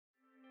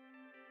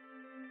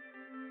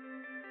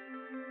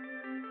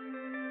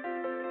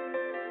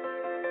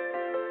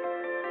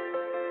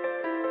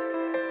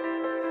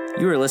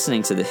You are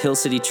listening to the Hill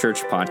City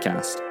Church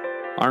podcast.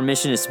 Our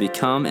mission is to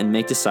become and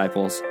make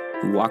disciples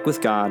who walk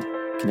with God,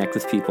 connect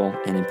with people,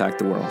 and impact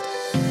the world.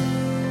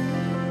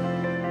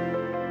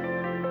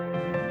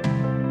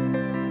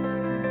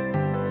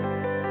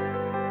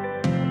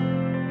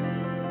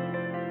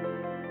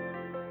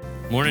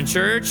 Morning,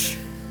 church.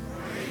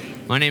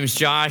 My name is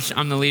Josh.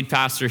 I'm the lead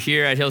pastor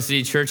here at Hill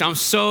City Church. I'm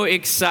so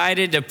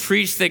excited to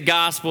preach the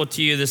gospel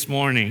to you this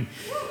morning.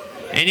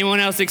 Anyone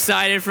else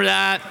excited for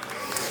that?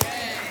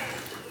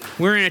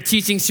 We're in a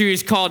teaching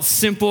series called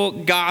Simple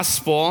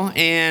Gospel,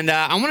 and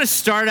I want to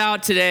start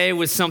out today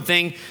with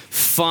something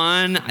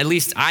fun. At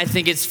least I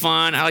think it's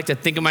fun. I like to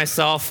think of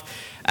myself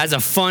as a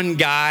fun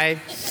guy.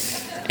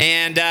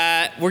 And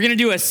we're going to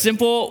do a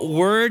simple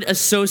word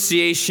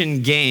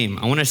association game.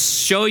 I want to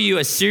show you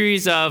a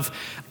series of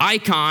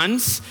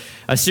icons,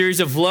 a series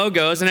of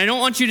logos, and I don't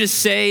want you to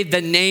say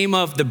the name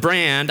of the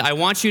brand. I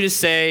want you to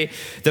say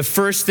the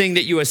first thing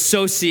that you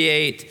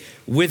associate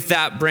with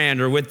that brand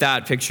or with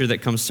that picture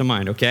that comes to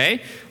mind,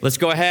 okay? Let's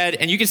go ahead,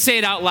 and you can say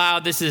it out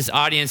loud. This is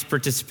audience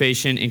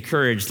participation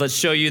encouraged. Let's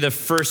show you the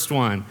first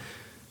one.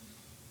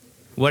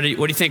 What do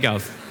you think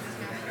of?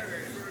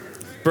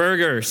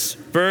 Burgers.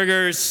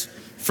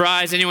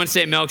 Fries. Anyone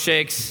say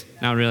milkshakes?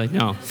 Not really,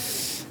 no.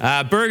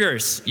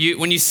 Burgers.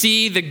 When you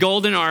see the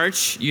golden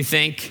arch, you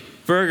think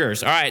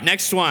burgers. All right,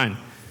 next one.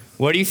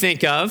 What do you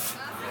think of?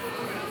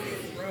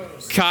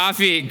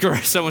 Coffee.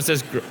 Someone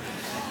says,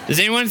 does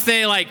anyone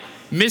say like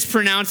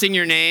mispronouncing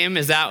your name?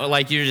 Is that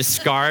like you're just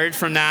scarred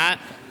from that?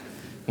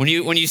 When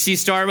you see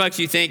Starbucks,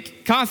 you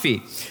think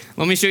coffee.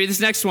 Let me show you this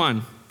next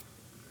one.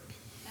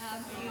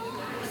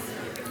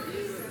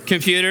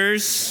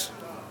 Computers.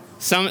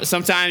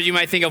 Sometimes you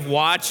might think of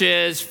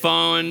watches,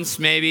 phones,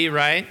 maybe,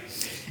 right?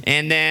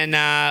 And then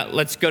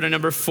let's go to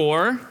number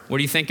 4. What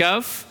do you think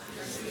of?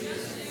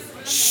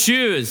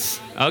 Shoes.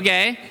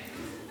 Okay.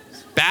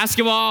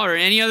 Basketball or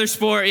any other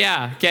sport?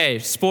 Yeah. Okay.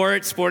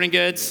 Sporting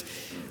goods.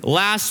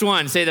 Last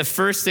one. Say the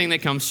first thing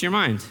that comes to your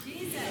mind.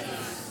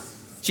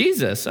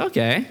 Jesus.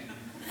 Okay.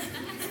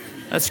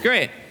 That's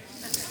great.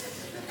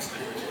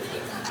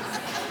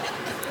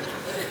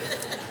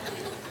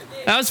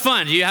 That was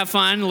fun. Did you have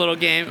fun? A little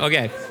game?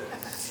 Okay.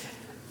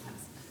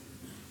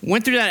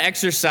 Went through that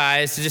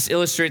exercise to just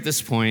illustrate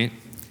this point.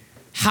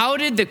 How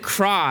did the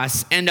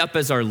cross end up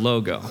as our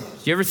logo? Do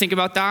you ever think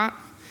about that?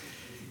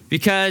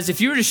 Because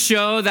if you were to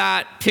show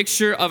that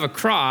picture of a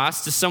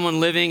cross to someone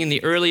living in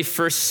the early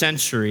first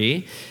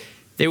century,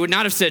 they would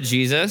not have said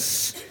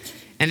Jesus,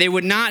 and they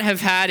would not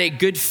have had a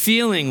good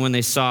feeling when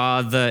they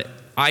saw the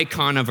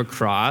icon of a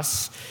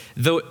cross.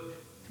 The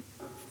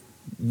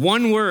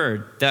one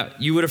word that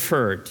you would have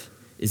heard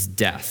is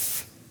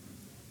death.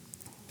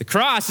 The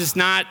cross is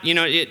not,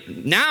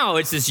 now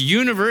it's this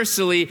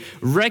universally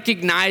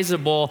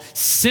recognizable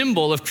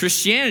symbol of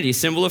Christianity,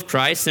 symbol of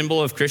Christ,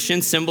 symbol of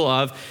Christian, symbol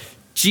of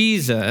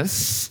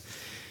Jesus.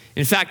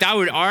 In fact, I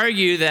would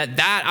argue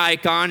that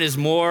icon is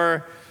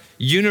more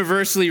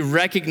universally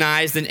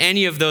recognized than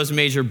any of those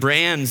major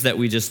brands that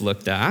we just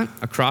looked at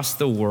across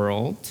the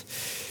world.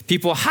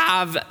 People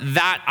have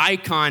that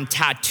icon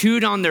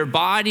tattooed on their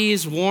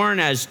bodies, worn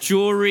as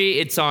jewelry.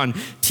 It's on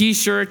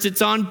t-shirts.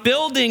 It's on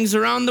buildings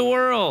around the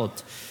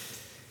world.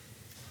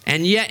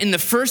 And yet in the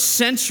first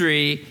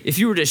century, if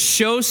you were to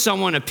show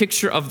someone a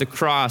picture of the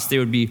cross, they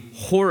would be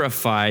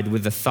horrified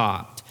with the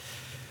thought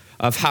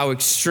of how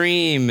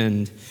extreme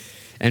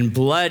and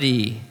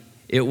bloody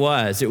it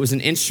was. It was an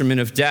instrument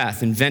of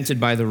death invented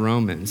by the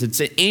Romans. It's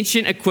an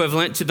ancient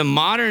equivalent to the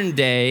modern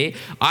day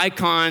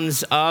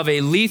icons of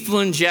a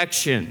lethal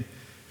injection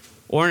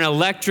or an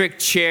electric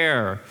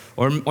chair,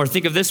 or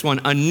think of this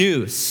one, a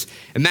noose.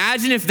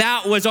 Imagine if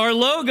that was our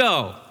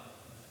logo.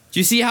 Do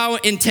you see how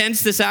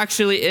intense this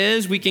actually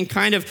is? We can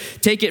kind of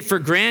take it for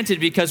granted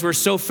because we're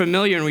so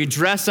familiar and we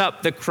dress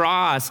up the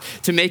cross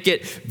to make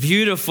it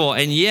beautiful.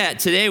 And yet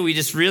today we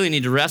just really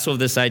need to wrestle with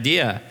this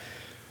idea.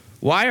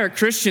 Why are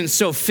Christians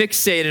so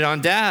fixated on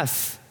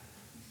death?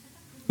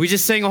 We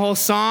just sang a whole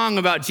song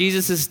about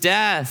Jesus'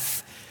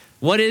 death.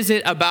 What is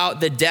it about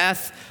the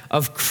death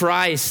of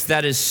Christ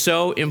that is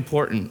so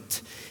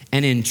important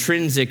and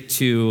intrinsic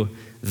to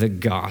the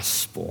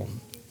gospel?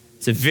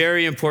 It's a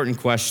very important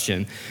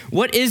question.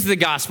 What is the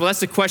gospel?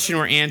 That's the question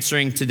we're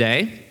answering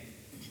today.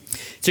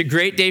 It's a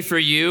great day for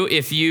you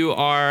if you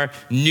are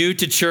new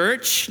to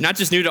church, not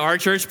just new to our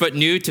church, but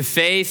new to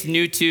faith,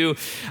 new to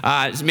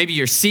maybe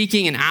you're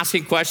seeking and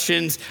asking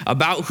questions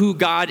about who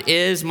God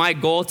is. My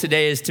goal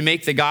today is to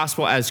make the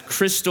gospel as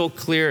crystal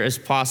clear as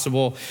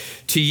possible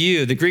to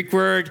you. The Greek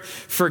word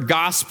for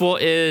gospel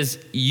is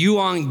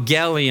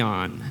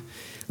euangelion.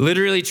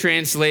 Literally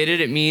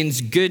translated, it means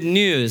good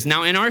news.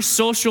 Now, in our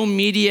social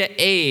media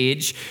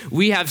age,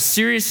 we have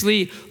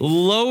seriously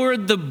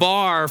lowered the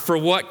bar for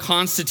what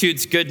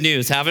constitutes good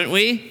news, haven't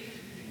we?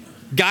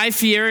 Guy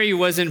Fieri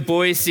was in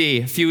Boise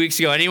a few weeks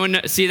ago.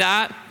 Anyone see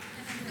that?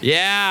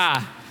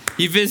 Yeah.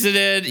 He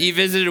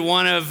visited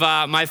one of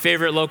my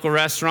favorite local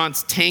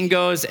restaurants,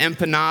 Tango's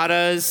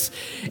Empanadas.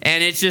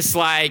 And it's just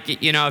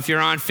like, you know, if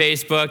you're on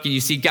Facebook and you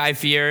see Guy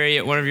Fieri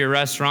at one of your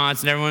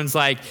restaurants and everyone's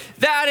like,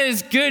 that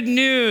is good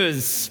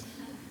news.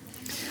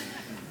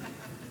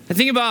 I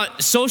think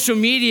about social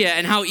media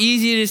and how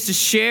easy it is to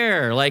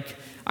share. Like,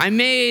 I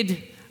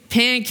made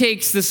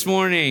pancakes this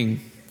morning.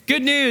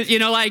 Good news, you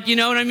know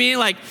what I mean?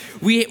 Like,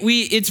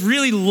 it's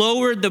really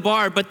lowered the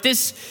bar, but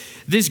this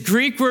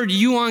Greek word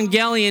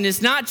euangelion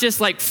is not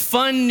just like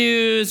fun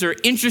news or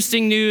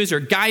interesting news or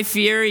Guy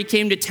Fieri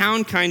came to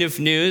town kind of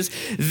news.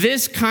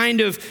 This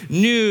kind of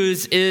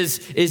news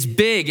is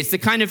big. It's the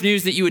kind of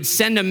news that you would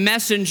send a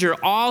messenger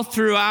all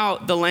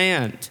throughout the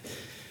land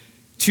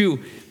to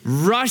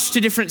rush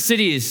to different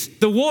cities.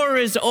 The war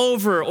is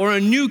over, or a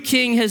new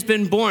king has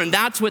been born.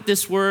 That's what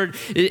this word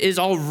is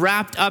all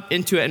wrapped up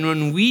into it. And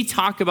when we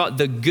talk about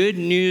the good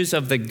news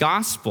of the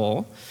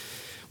gospel,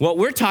 what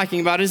we're talking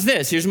about is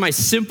this. Here's my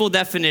simple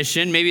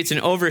definition. Maybe it's an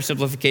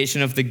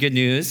oversimplification of the good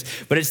news,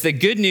 but it's the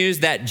good news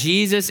that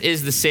Jesus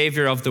is the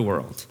Savior of the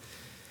world.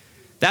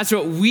 That's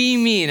what we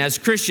mean as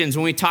Christians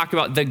when we talk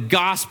about the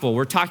gospel.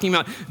 We're talking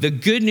about the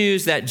good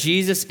news that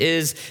Jesus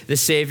is the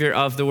Savior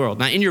of the world.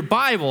 Now, in your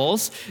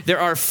Bibles, there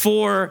are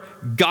 4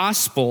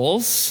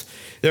 gospels.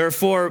 There are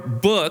 4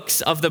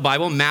 books of the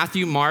Bible,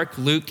 Matthew, Mark,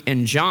 Luke,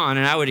 and John.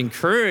 And I would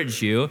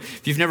encourage you,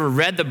 if you've never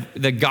read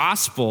the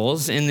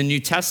Gospels in the New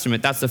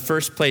Testament, that's the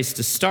first place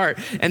to start.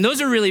 And those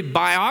are really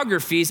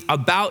biographies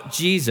about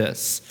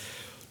Jesus,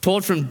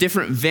 told from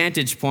different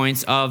vantage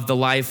points of the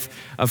life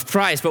of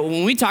Christ. But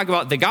when we talk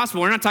about the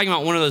gospel, we're not talking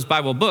about one of those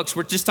Bible books.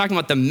 We're just talking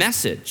about the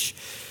message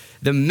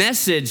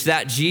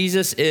that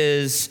Jesus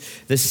is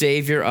the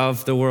Savior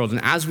of the world. And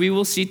as we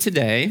will see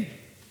today,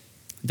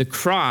 the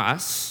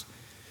cross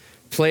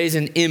plays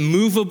an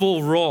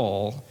immovable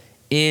role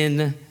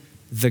in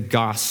the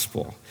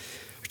gospel.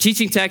 Our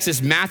teaching text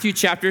is Matthew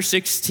chapter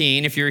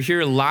 16. If you were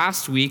here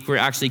last week, we're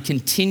actually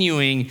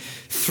continuing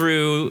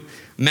through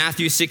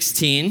Matthew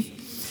 16.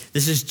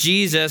 This is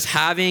Jesus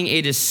having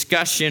a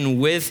discussion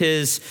with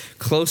his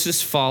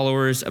closest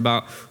followers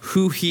about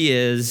who he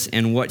is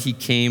and what he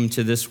came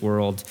to this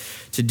world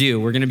to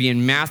do. We're going to be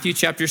in Matthew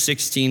chapter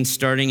 16,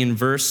 starting in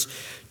verse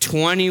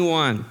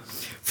 21.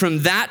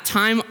 From that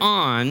time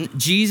on,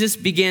 Jesus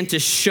began to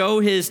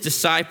show his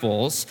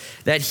disciples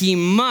that he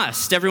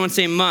must, everyone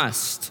say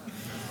must.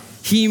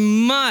 He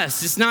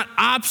must. It's not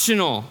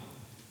optional.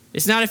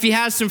 It's not if he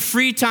has some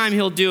free time,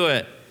 he'll do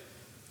it.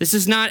 This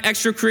is not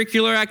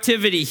extracurricular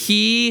activity.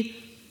 He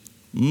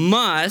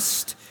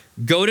must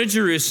go to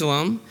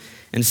Jerusalem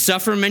and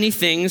suffer many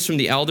things from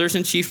the elders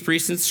and chief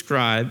priests and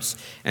scribes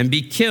and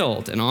be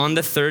killed, and on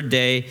the 3rd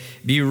day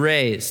be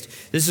raised.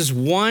 This is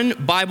one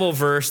Bible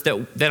verse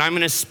that I'm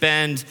going to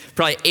spend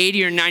probably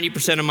 80 or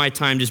 90% of my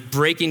time just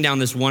breaking down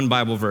this one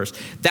Bible verse.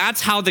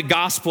 That's how the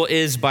gospel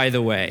is, by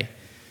the way.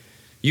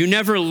 You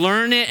never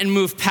learn it and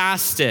move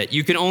past it.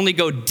 You can only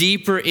go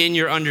deeper in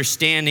your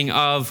understanding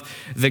of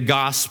the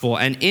gospel.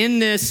 And in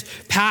this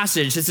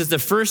passage, this is the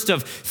first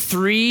of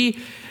 3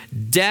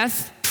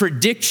 death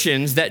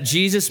predictions that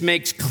Jesus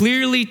makes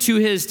clearly to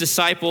his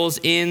disciples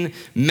in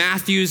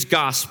Matthew's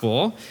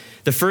gospel,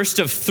 the first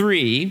of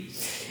 3.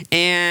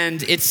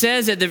 And it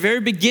says at the very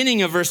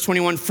beginning of verse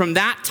 21, from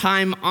that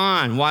time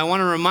on. Well, I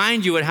want to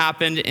remind you what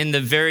happened in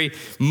the very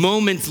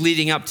moments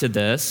leading up to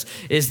this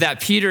is that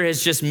Peter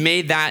has just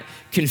made that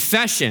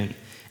confession.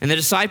 And the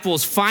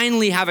disciples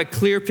finally have a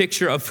clear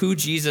picture of who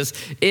Jesus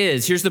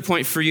is. Here's the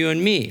point for you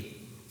and me.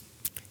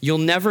 You'll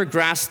never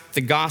grasp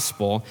the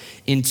gospel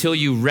until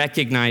you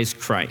recognize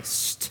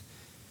Christ.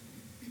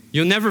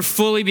 You'll never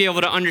fully be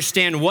able to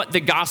understand what the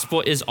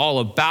gospel is all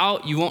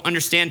about. You won't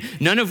understand.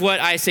 None of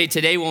what I say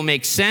today will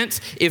make sense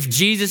if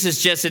Jesus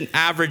is just an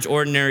average,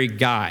 ordinary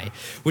guy.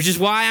 Which is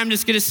why I'm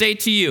just going to say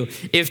to you,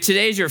 if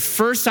today's your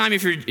first time,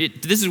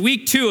 this is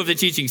week 2 of the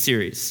teaching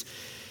series.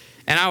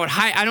 And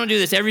I don't do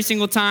this every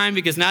single time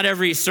because not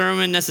every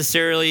sermon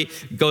necessarily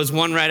goes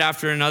one right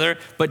after another.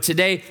 But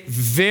today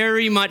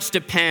very much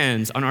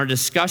depends on our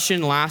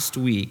discussion last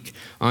week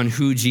on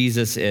who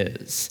Jesus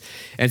is.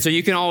 And so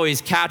you can always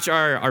catch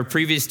our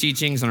previous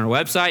teachings on our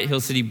website,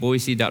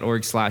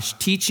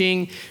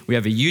 hillcityboise.org/teaching. We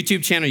have a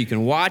YouTube channel. You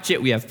can watch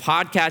it. We have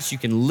podcasts. You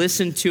can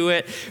listen to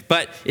it.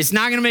 But it's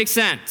not going to make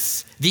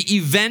sense. The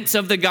events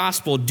of the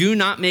gospel do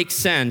not make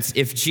sense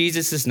if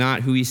Jesus is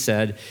not who he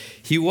said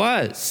he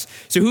was.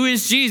 So who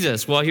is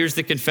Jesus? Well, here's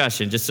the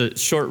confession, just a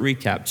short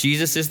recap.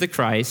 Jesus is the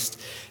Christ,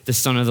 the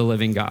Son of the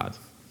living God.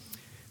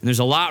 And there's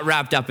a lot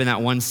wrapped up in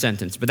that one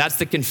sentence, but that's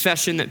the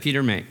confession that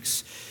Peter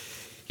makes.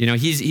 You know,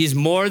 he's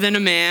more than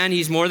a man.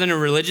 He's more than a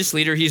religious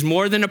leader. He's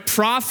more than a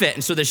prophet.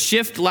 And so the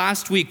shift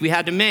last week we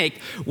had to make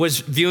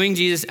was viewing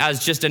Jesus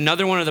as just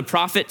another one of the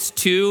prophets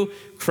to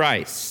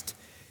Christ.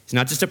 He's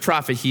not just a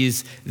prophet.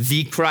 He's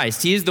the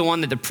Christ. He is the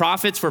one that the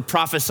prophets were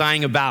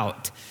prophesying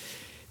about.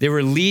 They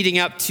were leading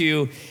up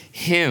to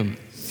him.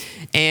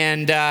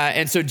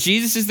 And so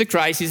Jesus is the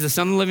Christ. He's the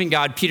Son of the living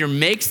God. Peter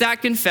makes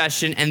that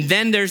confession. And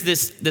then there's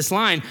this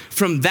line,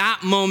 from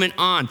that moment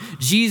on,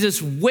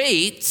 Jesus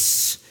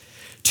waits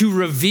to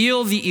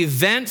reveal the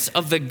events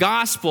of the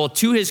gospel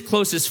to his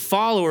closest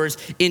followers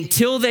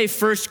until they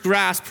first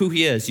grasp who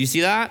he is. You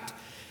see that?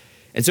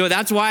 And so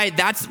that's why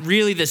that's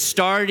really the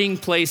starting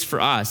place for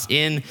us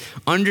in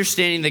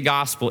understanding the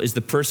gospel is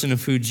the person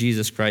of who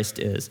Jesus Christ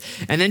is.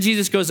 And then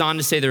Jesus goes on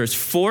to say there's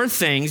 4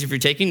 things, if you're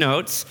taking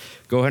notes,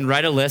 go ahead and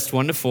write a list,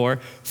 1 to 4.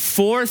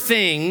 4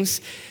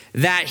 things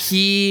that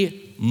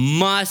he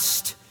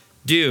must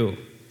do.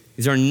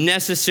 These are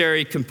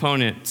necessary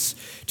components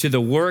to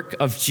the work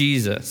of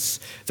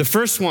Jesus. The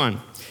first one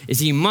is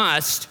he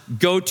must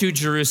go to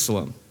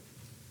Jerusalem.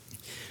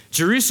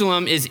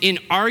 Jerusalem is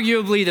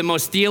inarguably the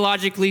most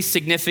theologically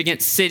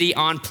significant city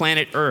on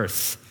planet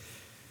Earth.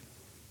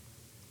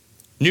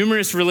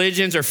 Numerous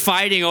religions are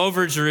fighting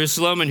over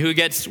Jerusalem and who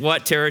gets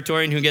what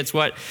territory and who gets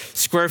what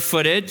square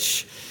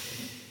footage.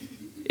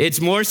 It's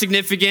more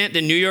significant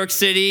than New York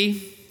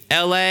City,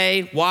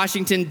 LA,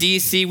 Washington,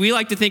 D.C. We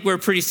like to think we're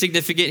pretty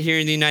significant here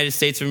in the United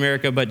States of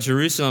America, but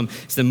Jerusalem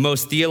is the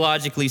most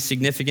theologically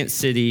significant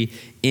city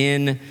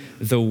in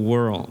the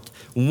world.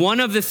 One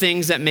of the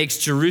things that makes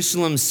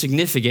Jerusalem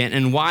significant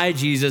and why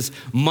Jesus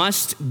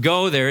must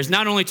go there is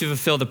not only to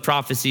fulfill the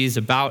prophecies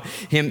about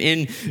him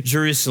in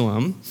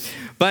Jerusalem,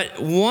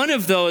 but one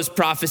of those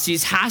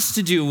prophecies has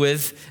to do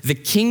with the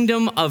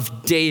kingdom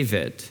of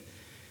David.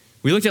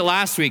 We looked at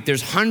last week,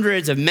 there's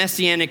hundreds of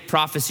messianic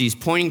prophecies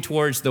pointing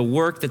towards the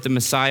work that the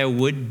Messiah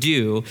would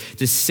do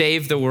to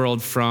save the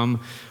world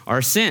from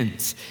our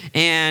sins.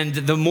 And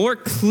the more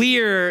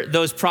clear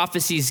those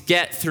prophecies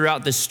get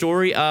throughout the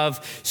story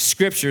of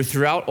Scripture,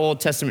 throughout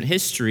Old Testament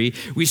history,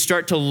 we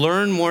start to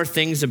learn more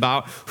things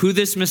about who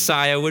this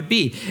Messiah would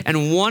be.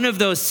 And one of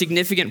those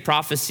significant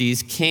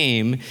prophecies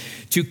came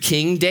to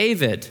King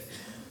David.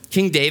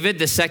 King David,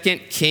 the second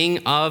king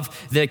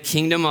of the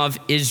kingdom of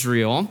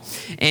Israel,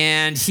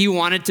 and he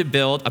wanted to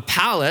build a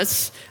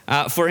palace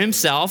for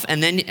himself,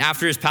 and then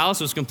after his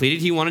palace was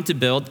completed, he wanted to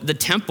build the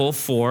temple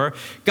for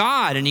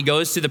God. And he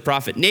goes to the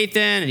prophet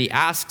Nathan, and he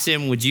asks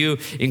him, would you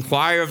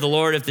inquire of the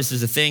Lord if this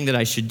is a thing that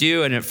I should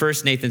do? And at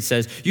first Nathan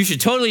says, you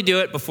should totally do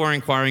it before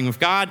inquiring of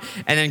God.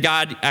 And then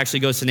God actually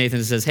goes to Nathan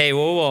and says, hey,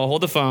 whoa,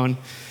 hold the phone.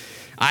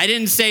 I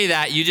didn't say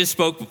that. You just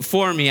spoke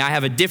for me. I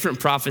have a different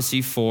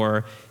prophecy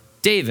for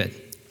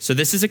David. So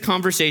this is a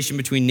conversation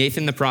between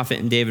Nathan the prophet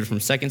and David from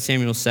 2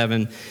 Samuel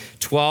 7,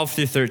 12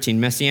 through 13,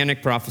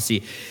 messianic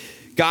prophecy.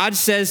 God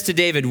says to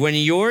David, when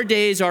your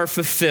days are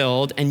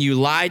fulfilled and you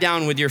lie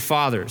down with your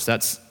fathers,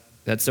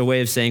 that's a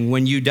way of saying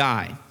when you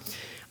die,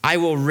 I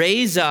will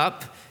raise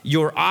up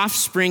your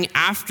offspring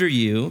after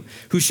you,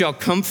 who shall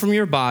come from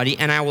your body,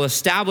 and I will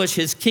establish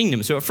his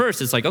kingdom. So at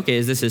first it's like, okay,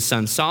 is this his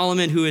son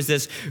Solomon? Who is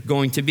this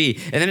going to be?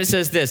 And then it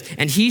says this,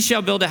 and he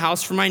shall build a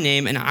house for my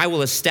name, and I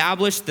will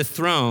establish the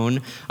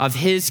throne of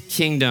his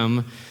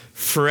kingdom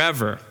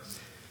forever.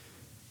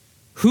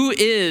 Who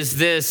is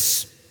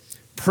this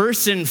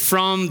person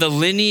from the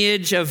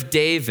lineage of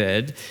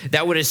David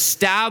that would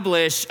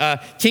establish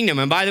a kingdom?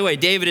 And by the way,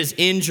 David is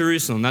in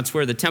Jerusalem. That's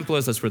where the temple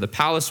is. That's where the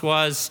palace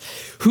was.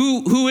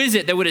 Who is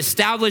it that would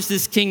establish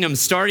this kingdom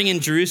starting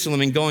in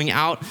Jerusalem and going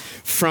out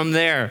from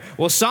there?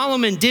 Well,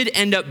 Solomon did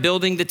end up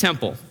building the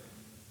temple.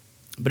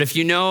 But if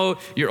you know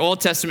your Old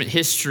Testament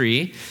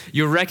history,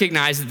 you'll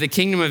recognize that the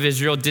kingdom of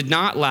Israel did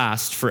not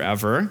last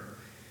forever.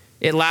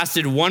 It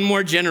lasted one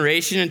more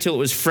generation until it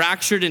was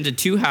fractured into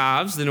 2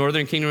 halves, the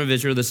northern kingdom of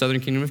Israel, the southern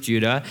kingdom of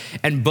Judah,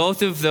 and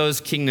both of those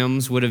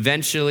kingdoms would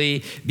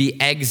eventually be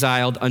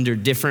exiled under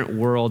different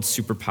world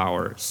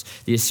superpowers,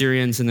 the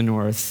Assyrians in the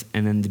north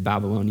and then the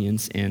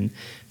Babylonians in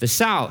the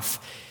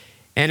south.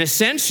 And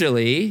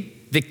essentially,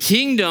 the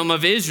kingdom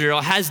of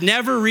Israel has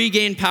never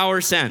regained power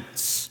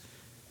since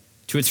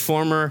to its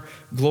former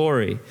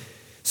glory.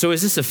 So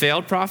is this a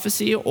failed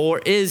prophecy, or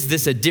is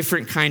this a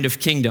different kind of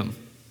kingdom?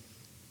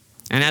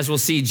 And as we'll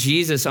see,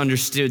 Jesus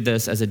understood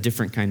this as a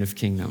different kind of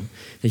kingdom,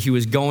 that he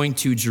was going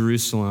to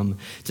Jerusalem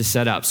to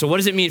set up. So what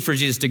does it mean for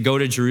Jesus to go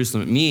to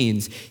Jerusalem? It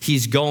means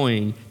he's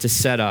going to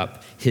set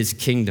up his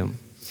kingdom.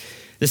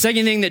 The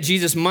second thing that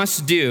Jesus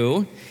must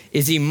do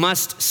is he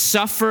must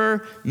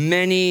suffer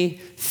many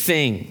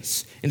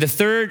things. In the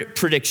third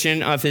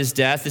prediction of his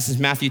death, this is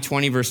Matthew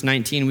 20, verse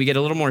 19, we get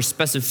a little more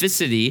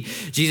specificity.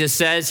 Jesus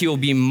says he will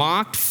be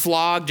mocked,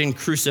 flogged, and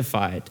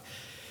crucified.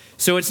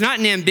 So it's not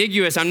an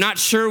ambiguous, I'm not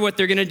sure what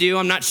they're going to do.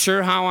 I'm not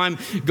sure how I'm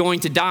going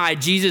to die.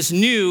 Jesus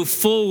knew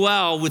full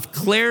well with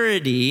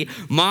clarity,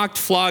 mocked,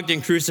 flogged,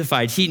 and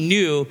crucified. He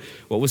knew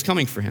what was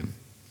coming for him.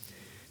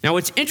 Now,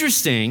 what's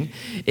interesting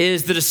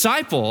is the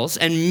disciples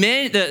and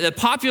the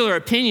popular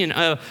opinion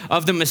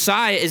of the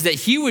Messiah is that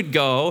he would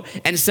go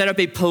and set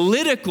up a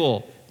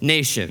political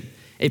nation,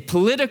 a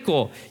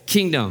political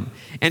kingdom.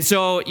 And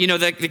so,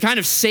 the kind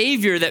of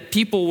savior that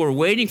people were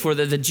waiting for,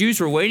 that the Jews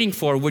were waiting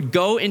for, would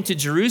go into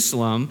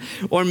Jerusalem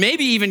or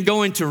maybe even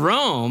go into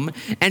Rome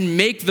and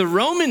make the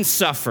Romans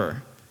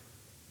suffer.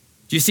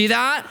 Do you see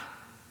that?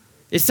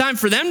 It's time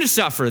for them to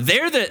suffer.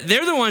 They're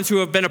the ones who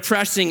have been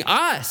oppressing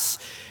us.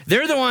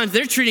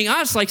 They're treating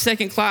us like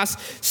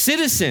second-class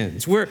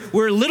citizens. We're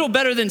little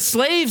better than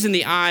slaves in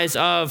the eyes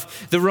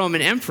of the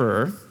Roman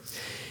emperor.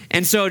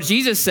 And so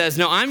Jesus says,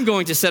 no, I'm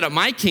going to set up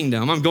my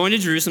kingdom. I'm going to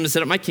Jerusalem to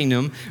set up my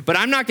kingdom, but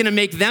I'm not going to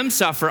make them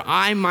suffer.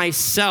 I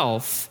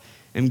myself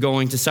am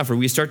going to suffer.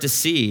 We start to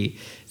see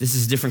this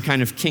is a different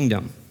kind of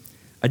kingdom,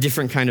 a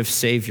different kind of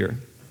Savior.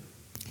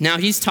 Now,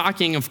 he's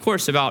talking, of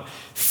course, about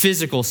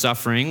physical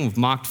suffering,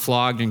 mocked,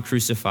 flogged, and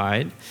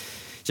crucified.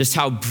 Just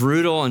how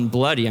brutal and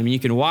bloody. I mean, you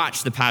can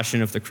watch The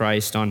Passion of the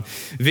Christ on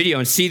video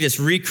and see this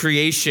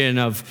recreation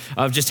of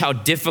just how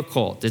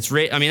difficult it's.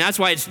 That's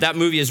why that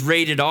movie is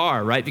rated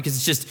R, right?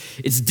 Because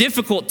it's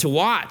difficult to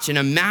watch and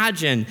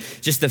imagine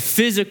just the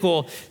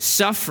physical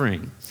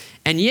suffering.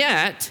 And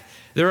yet,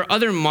 there are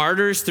other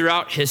martyrs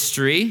throughout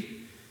history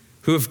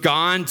who have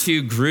gone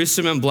to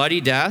gruesome and bloody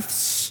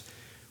deaths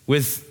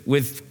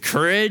with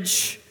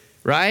courage,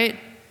 right?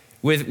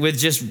 With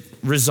just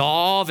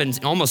resolve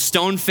and almost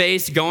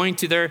stone-faced, going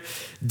to their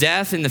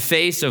death in the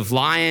face of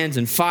lions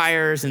and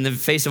fires, in the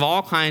face of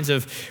all kinds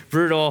of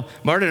brutal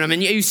martyrdom.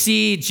 And you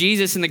see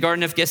Jesus in the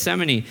Garden of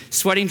Gethsemane,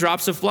 sweating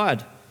drops of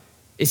blood.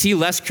 Is he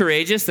less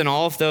courageous than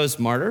all of those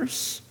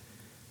martyrs?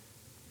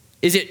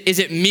 Is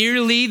it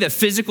merely the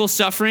physical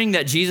suffering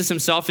that Jesus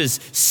himself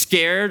is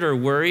scared or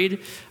worried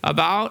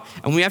about?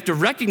 And we have to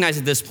recognize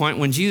at this point,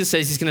 when Jesus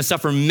says he's going to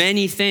suffer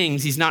many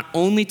things, he's not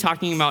only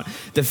talking about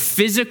the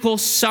physical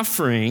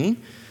suffering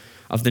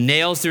of the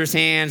nails through his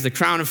hands, the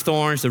crown of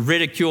thorns, the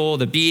ridicule,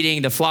 the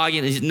beating, the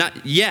flogging.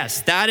 Yes,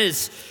 that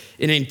is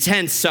an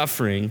intense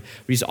suffering.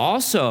 But he's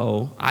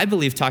also, I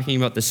believe, talking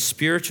about the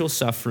spiritual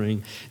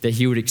suffering that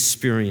he would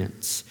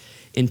experience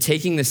in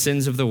taking the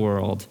sins of the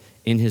world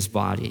in his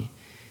body.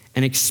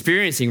 And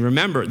experiencing,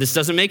 remember, this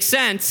doesn't make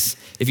sense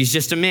if he's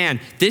just a man.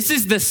 This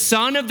is the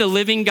Son of the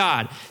living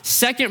God,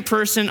 second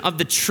person of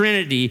the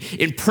Trinity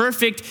in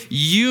perfect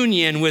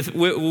union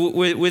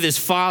with his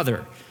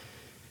Father.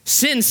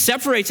 Sin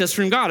separates us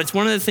from God. It's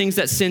one of the things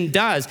that sin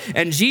does.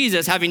 And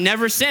Jesus, having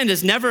never sinned,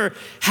 has never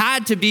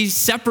had to be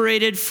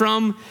separated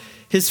from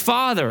his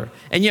Father.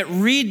 And yet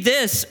read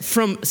this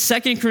from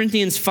 2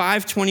 Corinthians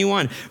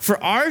 5:21.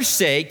 For our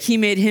sake, he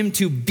made him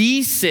to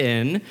be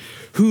sin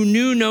who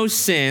knew no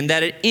sin,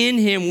 that in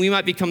him we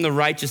might become the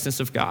righteousness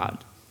of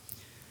God.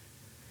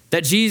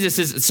 That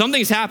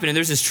something's happening.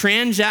 There's this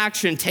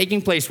transaction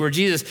taking place where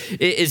Jesus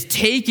is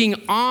taking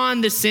on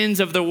the sins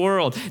of the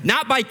world,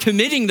 not by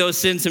committing those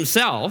sins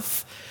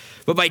himself,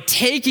 but by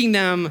taking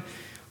them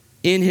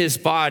in his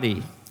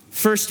body.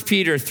 1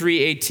 Peter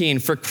 3:18,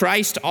 for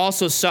Christ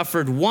also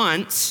suffered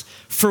once,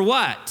 for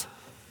what?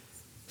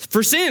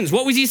 For sins.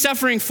 What was he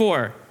suffering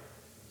for?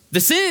 The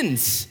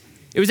sins.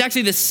 It was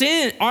actually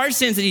our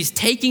sins that he's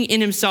taking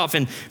in himself.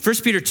 In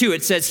 1 Peter 2,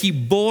 it says he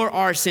bore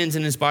our sins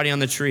in his body on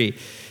the tree.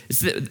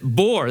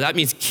 Bore, that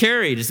means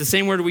carried. It's the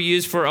same word we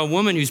use for a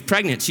woman who's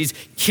pregnant. She's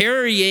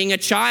carrying a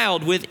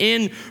child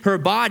within her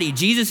body.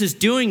 Jesus is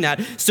doing that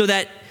so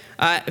that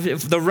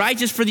the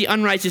righteous for the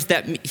unrighteous,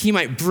 that he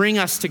might bring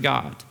us to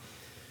God.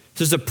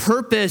 So there's a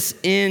purpose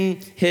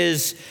in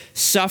his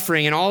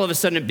suffering, and all of a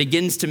sudden it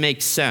begins to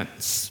make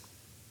sense.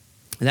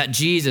 That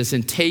Jesus,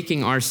 in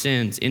taking our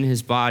sins in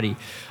his body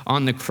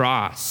on the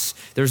cross,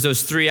 there's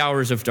those 3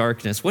 hours of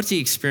darkness. What's he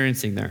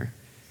experiencing there?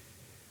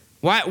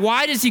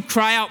 Why does he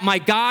cry out, my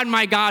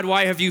God,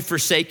 why have you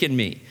forsaken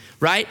me?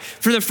 Right?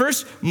 For the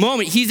first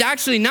moment, he's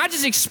actually not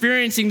just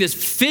experiencing this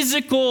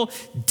physical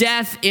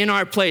death in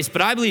our place,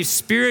 but I believe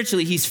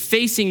spiritually he's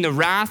facing the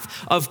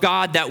wrath of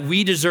God that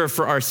we deserve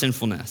for our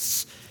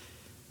sinfulness.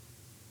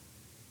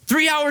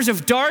 3 hours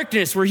of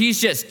darkness where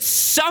he's just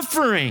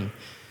suffering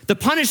the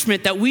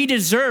punishment that we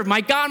deserve.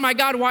 My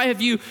God, why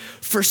have you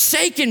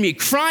forsaken me?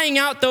 Crying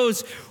out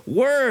those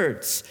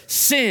words,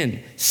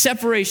 sin,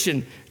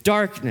 separation,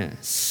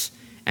 darkness.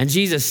 And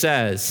Jesus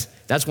says,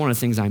 that's one of the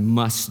things I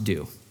must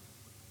do.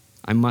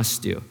 I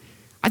must do.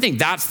 I think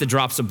that's the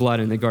drops of blood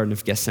in the Garden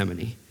of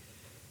Gethsemane.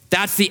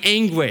 That's the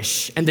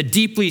anguish and the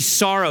deeply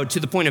sorrow to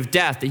the point of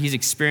death that he's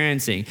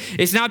experiencing.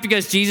 It's not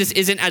because Jesus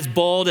isn't as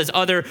bold as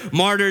other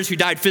martyrs who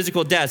died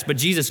physical deaths, but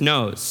Jesus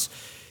knows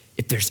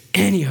if there's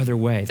any other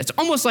way. That's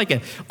almost like an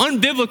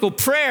unbiblical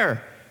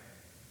prayer.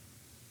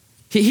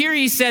 Here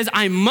he says,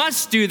 I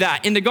must do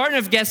that. In the Garden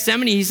of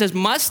Gethsemane, he says,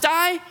 must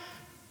I?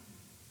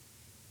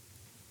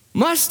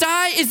 Must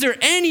I? Is there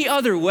any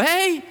other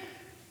way?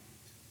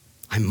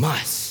 I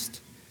must.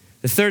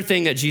 The third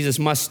thing that Jesus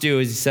must do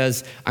is he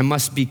says, I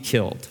must be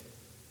killed.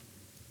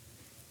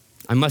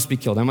 I must be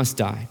killed. I must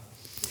die.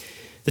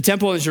 The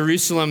temple in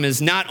Jerusalem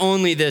is not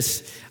only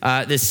this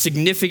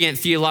significant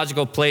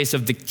theological place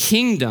of the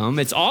kingdom,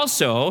 it's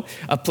also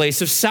a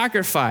place of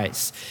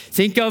sacrifice.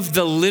 Think of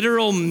the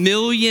literal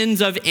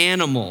millions of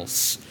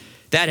animals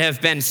that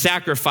have been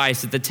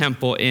sacrificed at the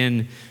temple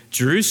in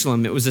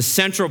Jerusalem. It was a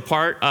central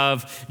part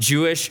of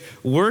Jewish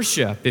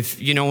worship.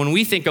 When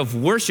we think of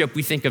worship,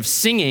 we think of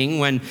singing.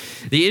 When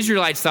the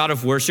Israelites thought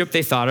of worship,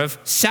 they thought of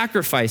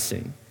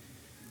sacrificing.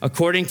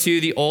 According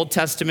to the Old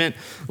Testament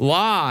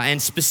law,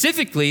 and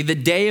specifically the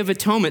Day of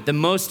Atonement, the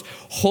most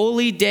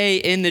holy day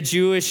in the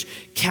Jewish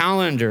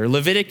calendar.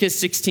 Leviticus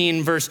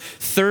 16 verse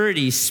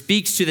 30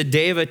 speaks to the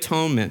Day of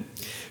Atonement.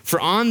 For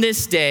on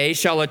this day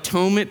shall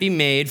atonement be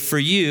made for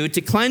you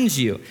to cleanse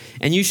you,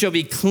 and you shall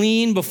be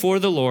clean before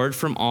the Lord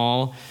from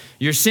all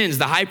your sins.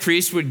 The high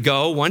priest would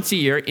go once a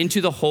year into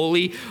the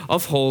Holy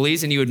of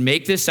Holies, and he would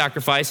make this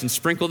sacrifice and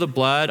sprinkle the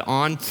blood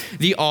on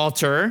the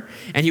altar,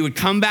 and he would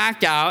come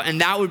back out,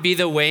 and that would be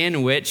the way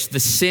in which the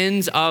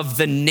sins of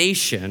the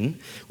nation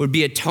would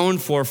be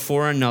atoned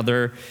for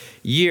another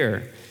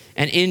year.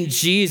 And in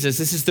Jesus,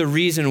 this is the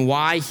reason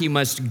why he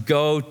must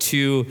go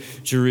to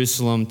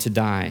Jerusalem to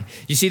die.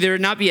 You see, there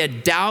would not be a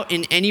doubt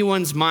in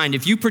anyone's mind.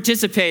 If you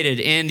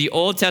participated in the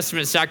Old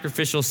Testament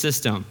sacrificial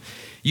system,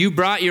 you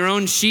brought your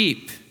own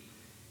sheep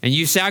and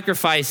you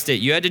sacrificed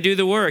it. You had to do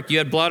the work. You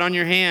had blood on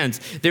your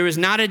hands. There was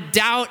not a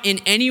doubt in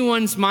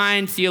anyone's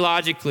mind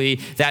theologically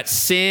that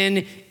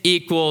sin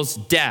equals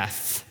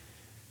death.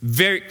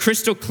 Very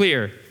crystal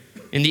clear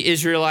in the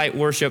Israelite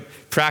worship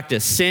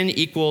practice. Sin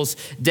equals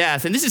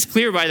death. And this is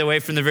clear, by the way,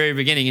 from the very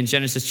beginning in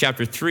Genesis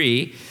chapter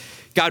 3.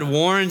 God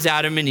warns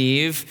Adam and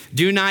Eve,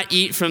 do not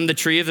eat from the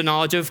tree of the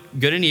knowledge of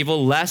good and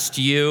evil, lest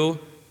you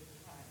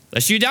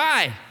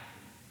die.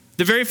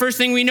 The very first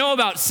thing we know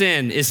about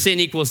sin is sin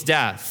equals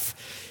death.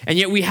 And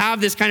yet we have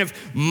this kind of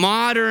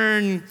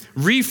modern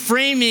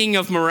reframing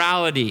of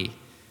morality,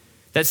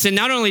 that sin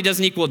not only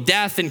doesn't equal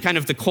death in kind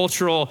of the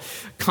cultural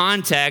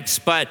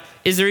context, but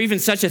is there even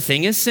such a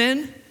thing as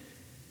sin?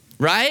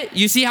 Right?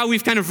 You see how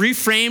we've kind of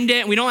reframed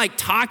it. We don't like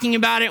talking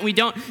about it. We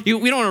don't want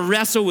to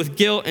wrestle with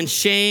guilt and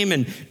shame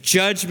and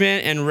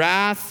judgment and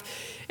wrath.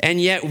 And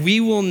yet we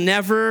will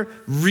never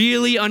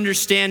really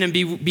understand and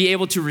be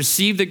able to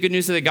receive the good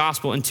news of the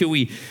gospel until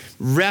we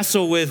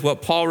wrestle with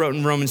what Paul wrote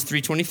in Romans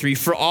 3:23.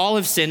 For all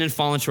have sinned and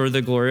fallen short of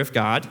the glory of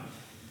God.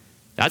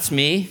 That's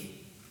me.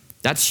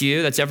 That's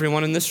you. That's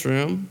everyone in this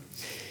room.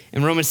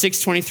 In Romans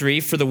 6:23,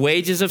 for the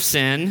wages of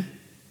sin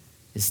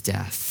is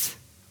death.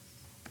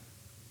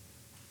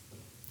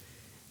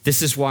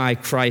 This is why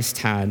Christ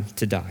had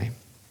to die.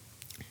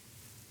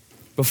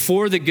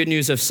 Before the good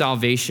news of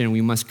salvation, we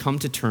must come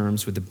to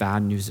terms with the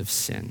bad news of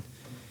sin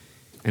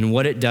and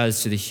what it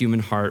does to the human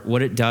heart,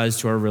 what it does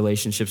to our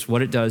relationships,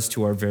 what it does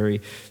to our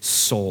very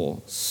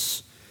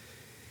souls.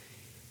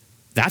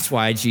 That's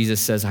why Jesus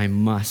says, I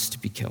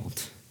must be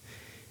killed.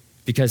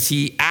 Because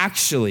he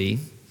actually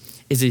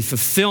is a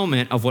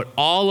fulfillment of what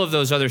all of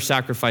those other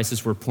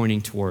sacrifices were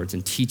pointing towards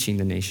and teaching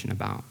the nation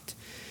about.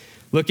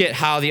 Look at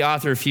how the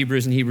author of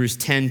Hebrews in Hebrews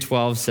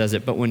 10:12 says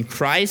it. But when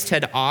Christ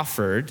had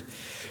offered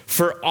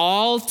for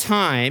all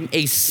time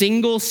a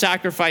single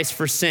sacrifice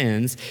for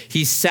sins,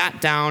 he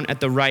sat down at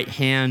the right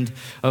hand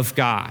of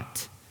God.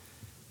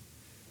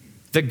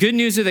 The good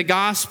news of the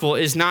gospel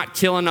is not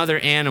kill another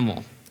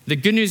animal. The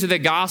good news of the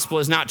gospel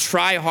is not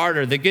try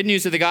harder. The good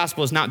news of the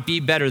gospel is not be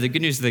better. The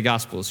good news of the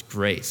gospel is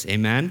grace.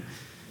 Amen?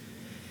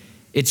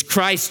 It's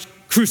Christ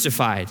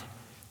crucified,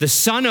 the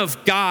Son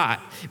of God.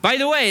 By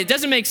the way, it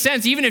doesn't make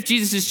sense, even if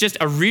Jesus is just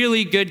a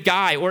really good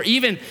guy, or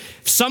even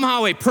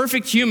somehow a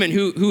perfect human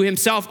who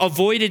himself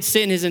avoided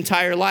sin his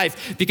entire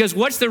life. Because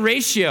what's the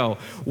ratio?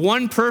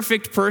 One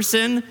perfect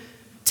person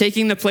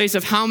taking the place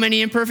of how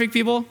many imperfect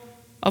people?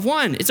 Of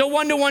one. It's a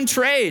 1-to-1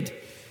 trade.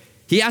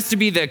 He has to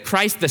be the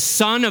Christ, the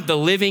Son of the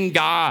living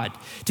God,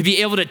 to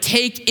be able to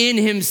take in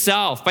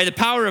himself, by the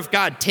power of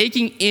God,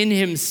 taking in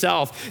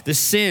himself the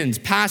sins,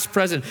 past,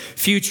 present,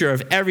 future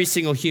of every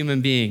single human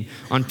being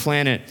on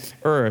planet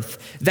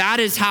Earth. That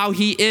is how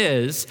he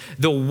is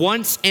the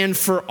once and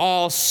for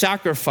all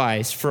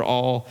sacrifice for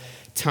all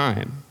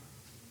time.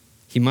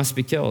 He must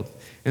be killed.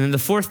 And then the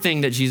fourth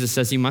thing that Jesus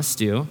says he must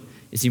do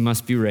is he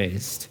must be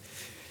raised.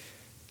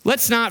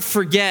 Let's not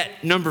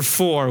forget number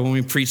 4 when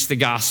we preach the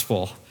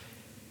gospel.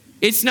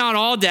 It's not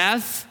all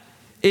death.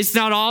 It's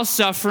not all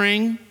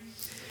suffering.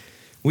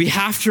 We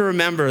have to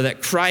remember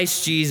that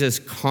Christ Jesus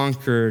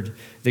conquered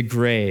the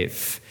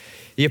grave.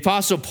 The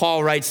Apostle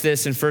Paul writes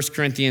this in 1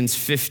 Corinthians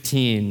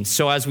 15,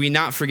 so as we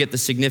not forget the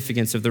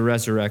significance of the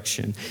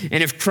resurrection.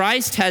 And if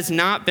Christ has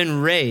not been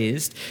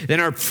raised, then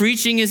our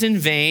preaching is in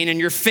vain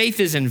and your faith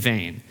is in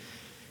vain.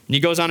 And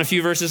he goes on a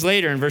few verses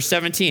later in verse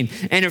 17.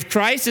 And if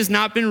Christ has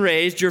not been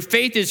raised, your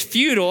faith is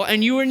futile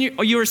and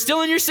you are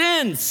still in your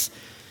sins.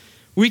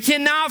 We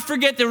cannot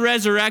forget the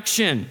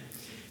resurrection.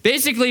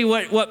 Basically,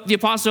 what the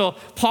Apostle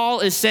Paul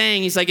is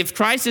saying, he's like, if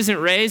Christ isn't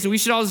raised, we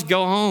should all just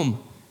go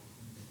home.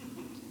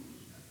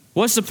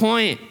 What's the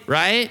point,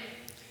 right?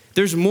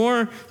 There's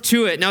more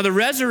to it. Now, the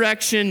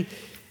resurrection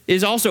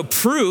is also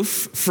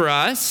proof for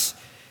us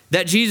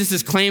that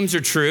Jesus' claims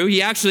are true.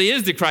 He actually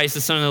is the Christ,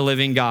 the Son of the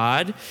living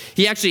God.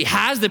 He actually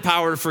has the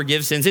power to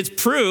forgive sins. It's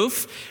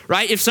proof,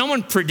 right? If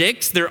someone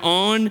predicts their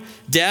own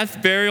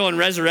death, burial, and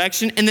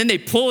resurrection, and then they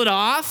pull it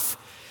off,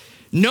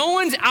 no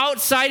one's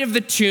outside of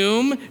the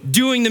tomb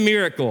doing the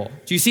miracle.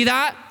 Do you see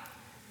that?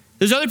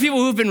 There's other people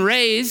who've been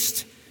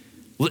raised.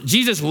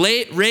 Jesus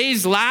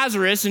raised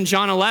Lazarus in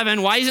John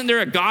 11. Why isn't there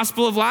a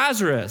gospel of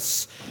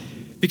Lazarus?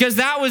 Because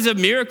that was a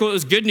miracle. It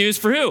was good news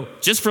for who?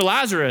 Just for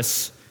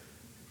Lazarus.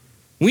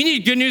 We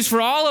need good news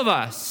for all of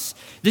us.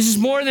 This is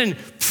more than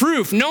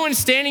proof. No one's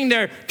standing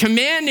there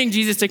commanding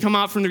Jesus to come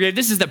out from the grave.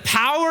 This is the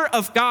power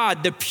of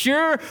God, the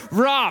pure,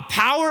 raw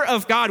power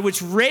of God,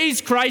 which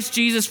raised Christ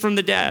Jesus from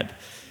the dead.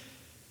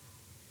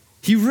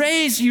 He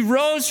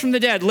rose from the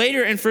dead.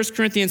 Later in 1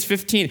 Corinthians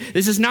 15,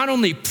 this is not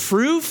only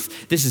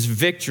proof, this is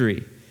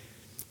victory.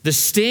 The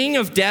sting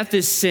of death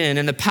is sin,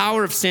 and the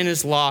power of sin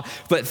is law.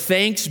 But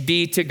thanks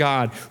be to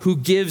God who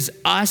gives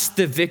us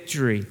the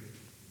victory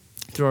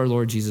through our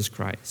Lord Jesus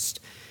Christ.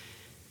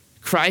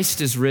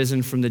 Christ is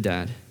risen from the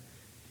dead,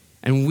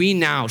 and we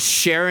now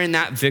share in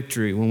that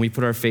victory when we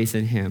put our faith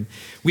in him.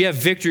 We have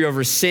victory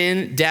over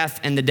sin, death,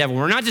 and the devil.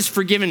 We're not just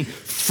forgiven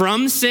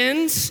from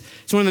sins.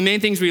 It's one of the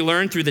main things we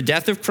learn through the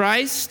death of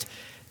Christ.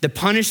 The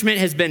punishment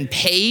has been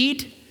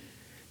paid,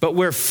 but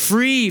we're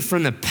free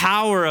from the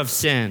power of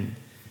sin.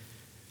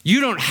 You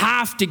don't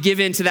have to give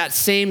in to that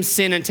same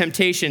sin and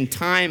temptation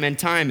time and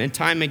time and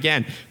time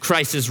again.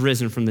 Christ is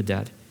risen from the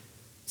dead.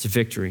 It's a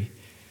victory.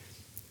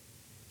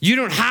 You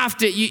don't have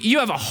to, you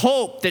have a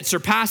hope that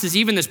surpasses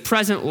even this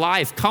present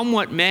life, come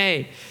what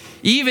may.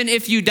 Even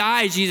if you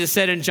die, Jesus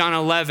said in John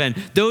 11,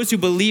 those who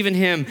believe in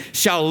him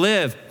shall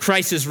live.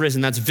 Christ is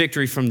risen. That's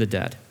victory from the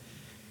dead.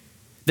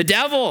 The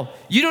devil,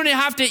 you don't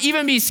have to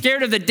even be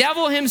scared of the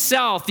devil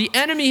himself, the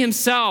enemy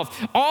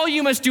himself. All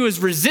you must do is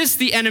resist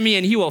the enemy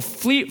and he will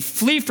flee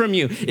from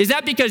you. Is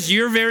that because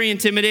you're very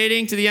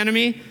intimidating to the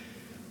enemy?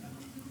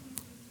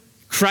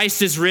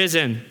 Christ is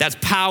risen. That's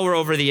power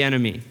over the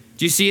enemy.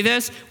 Do you see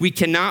this? We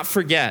cannot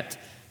forget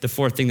the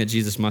fourth thing that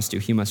Jesus must do.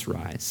 He must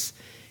rise.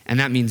 And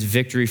that means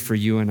victory for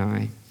you and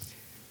I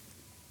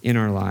in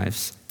our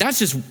lives. That's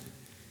just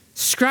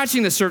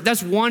scratching the surface.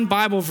 That's one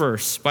Bible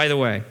verse, by the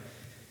way.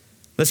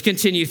 Let's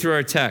continue through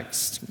our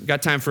text. We've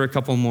got time for a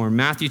couple more.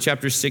 Matthew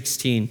chapter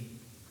 16,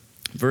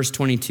 verse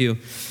 22.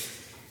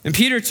 And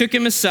Peter took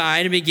him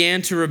aside and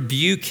began to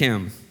rebuke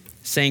him,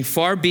 saying,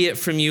 "Far be it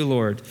from you,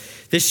 Lord.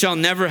 This shall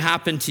never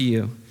happen to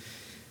you."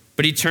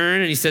 But he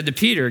turned and he said to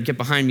Peter, "Get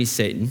behind me,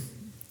 Satan.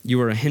 You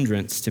are a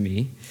hindrance to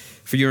me,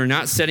 for you are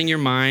not setting your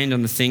mind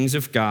on the things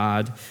of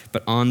God,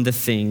 but on the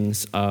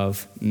things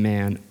of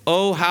man."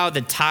 Oh, how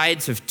the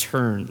tides have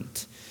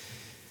turned.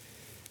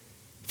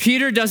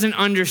 Peter doesn't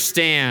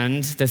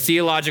understand the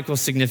theological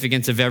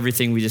significance of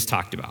everything we just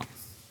talked about.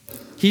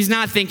 He's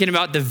not thinking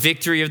about the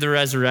victory of the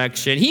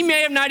resurrection. He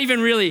may have not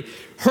even really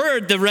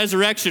heard the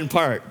resurrection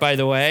part, by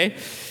the way,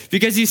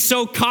 because he's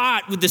so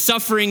caught with the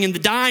suffering and the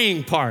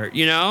dying part,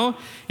 you know?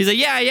 He's like,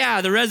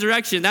 yeah, the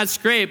resurrection, that's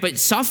great, but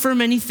suffer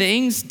many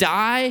things,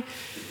 die.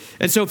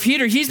 And so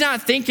Peter, he's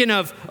not thinking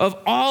of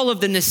all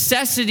of the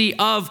necessity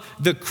of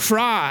the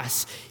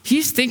cross.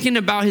 He's thinking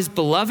about his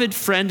beloved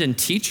friend and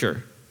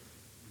teacher.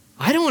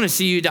 I don't want to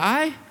see you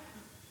die.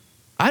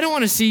 I don't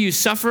want to see you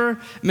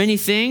suffer many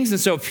things. And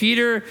so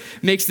Peter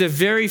makes the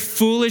very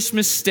foolish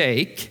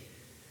mistake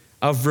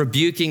of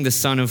rebuking the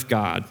Son of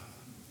God.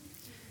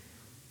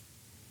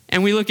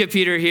 And we look at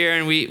Peter here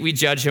and we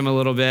judge him a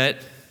little bit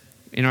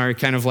in our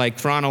kind of like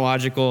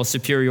chronological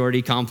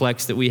superiority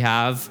complex that we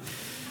have.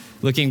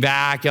 Looking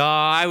back,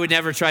 I would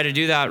never try to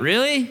do that.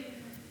 Really?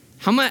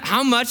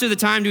 How much of the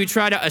time do we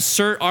try to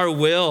assert our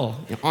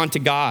will onto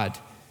God?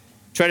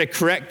 Try to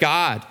correct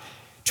God?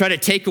 Try to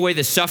take away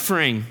the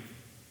suffering?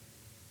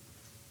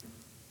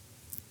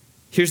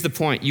 Here's the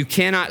point. You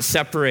cannot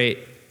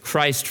separate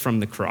Christ from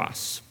the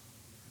cross.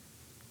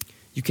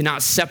 You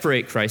cannot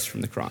separate Christ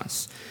from the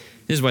cross.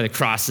 This is why the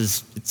cross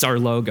it's our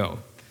logo.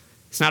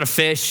 It's not a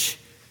fish.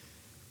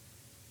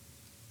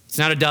 It's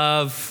not a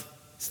dove.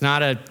 It's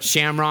not a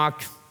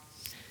shamrock.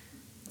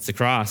 It's the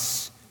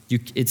cross.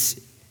 It's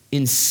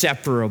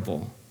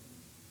inseparable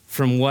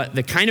from what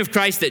the kind of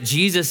Christ that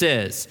Jesus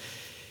is.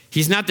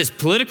 He's not this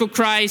political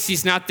Christ.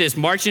 He's not this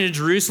march into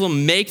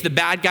Jerusalem, make the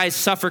bad guys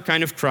suffer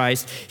kind of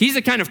Christ. He's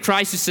the kind of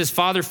Christ who says,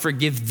 "Father,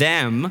 forgive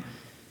them.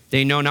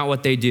 They know not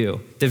what they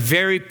do." The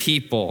very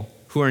people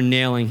who are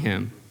nailing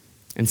him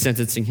and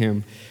sentencing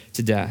him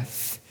to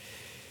death.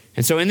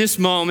 And so in this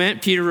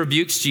moment, Peter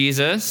rebukes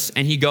Jesus,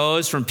 and he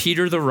goes from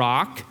Peter the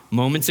rock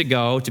moments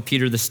ago to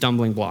Peter the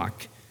stumbling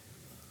block.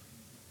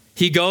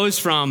 He goes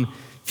from,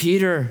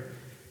 "Peter,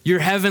 your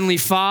heavenly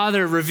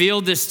Father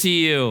revealed this to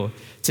you,"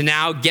 to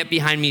now, "Get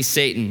behind me,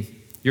 Satan."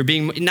 You're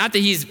being, not that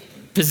he's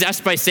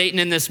possessed by Satan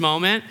in this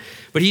moment,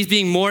 but he's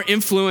being more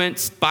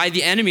influenced by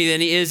the enemy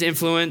than he is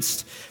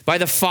influenced by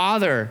the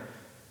Father.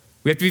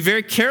 We have to be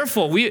very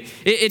careful.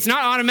 It's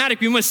not automatic.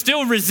 We must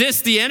still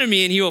resist the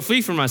enemy and he will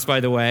flee from us, by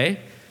the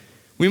way.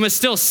 We must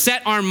still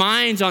set our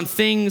minds on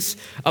things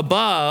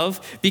above,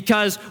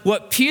 because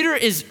what Peter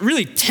is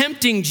really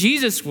tempting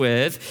Jesus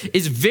with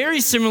is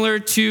very similar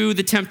to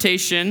the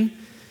temptation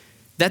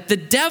that the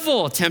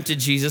devil tempted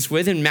Jesus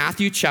with in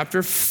Matthew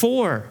chapter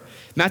 4.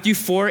 Matthew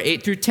 4,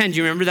 8 through 10. Do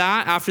you remember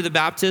that? After the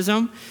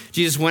baptism,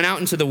 Jesus went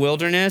out into the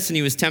wilderness and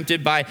he was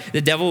tempted by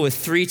the devil with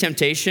 3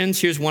 temptations.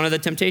 Here's one of the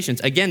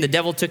temptations. Again, the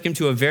devil took him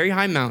to a very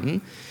high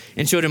mountain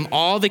and showed him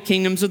all the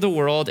kingdoms of the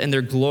world and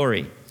their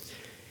glory.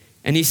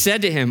 And he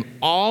said to him,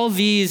 "All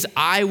these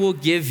I will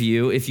give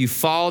you if you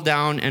fall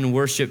down and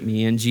worship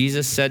me." And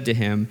Jesus said to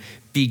him,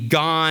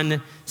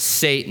 "Begone,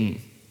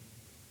 Satan.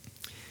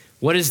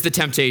 What is the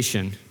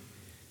temptation?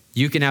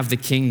 You can have the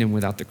kingdom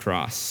without the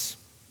cross.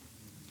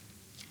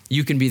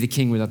 You can be the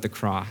king without the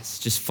cross.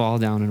 Just fall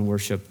down and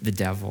worship the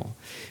devil.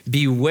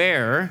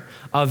 Beware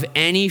of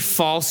any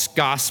false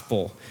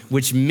gospel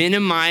which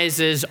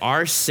minimizes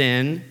our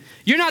sin.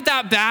 You're not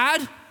that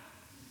bad.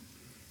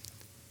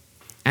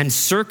 And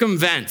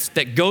circumvents,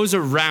 that goes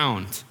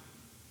around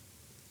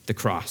the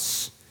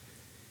cross.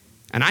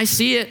 And I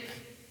see it.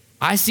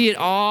 I see it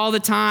all the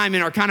time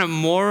in our kind of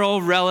moral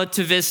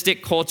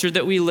relativistic culture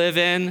that we live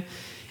in.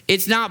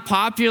 It's not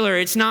popular.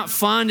 It's not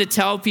fun to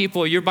tell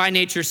people you're by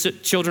nature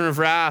children of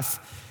wrath.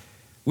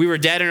 We were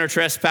dead in our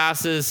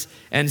trespasses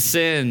and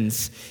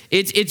sins.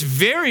 It's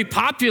very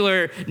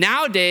popular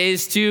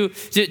nowadays to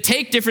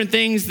take different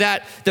things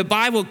that the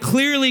Bible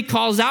clearly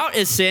calls out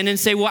as sin and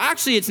say, well,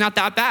 actually, it's not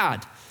that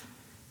bad.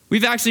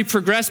 We've actually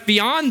progressed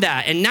beyond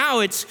that, and now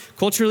it's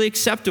culturally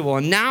acceptable,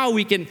 and now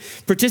we can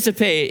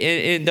participate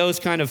in those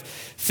kind of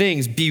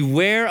things.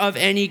 Beware of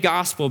any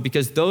gospel,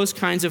 because those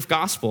kinds of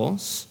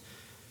gospels,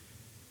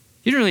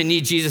 you don't really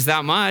need Jesus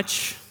that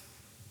much.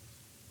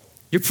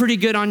 You're pretty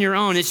good on your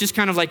own. It's just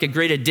kind of like a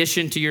great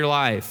addition to your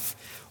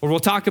life. Or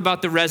we'll talk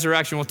about the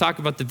resurrection, we'll talk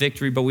about the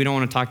victory, but we don't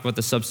want to talk about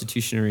the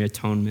substitutionary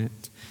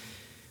atonement.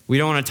 We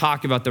don't want to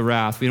talk about the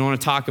wrath. We don't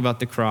want to talk about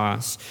the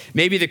cross.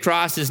 Maybe the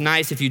cross is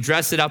nice if you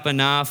dress it up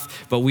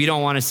enough, but we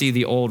don't want to see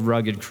the old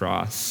rugged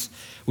cross.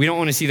 We don't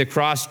want to see the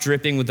cross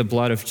dripping with the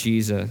blood of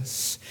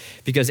Jesus.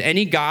 Because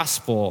any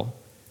gospel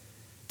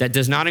that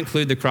does not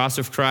include the cross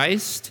of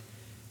Christ,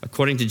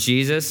 according to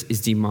Jesus,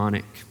 is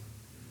demonic.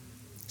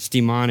 It's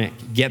demonic.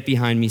 Get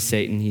behind me,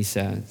 Satan, he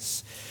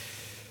says.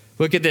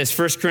 Look at this,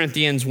 1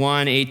 Corinthians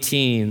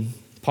 1:18.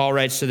 Paul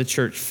writes to the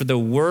church, for the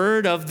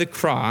word of the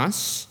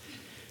cross,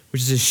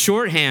 which is a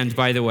shorthand,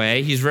 by the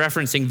way. He's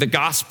referencing the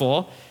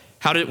gospel.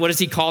 What does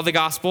he call the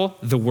gospel?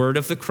 The word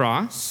of the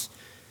cross.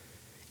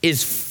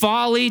 Is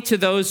folly to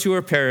those who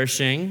are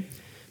perishing,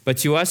 but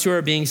to us who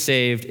are being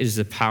saved, it is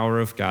the power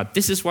of God.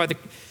 This is why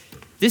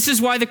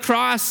the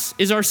cross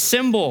is our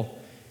symbol.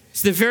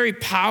 It's the very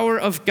power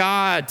of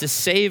God to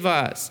save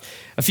us.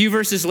 A few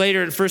verses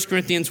later in 1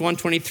 Corinthians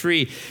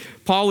 1:23,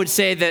 Paul would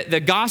say that the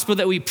gospel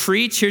that we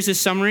preach, here's his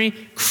summary,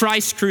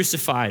 Christ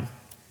crucified.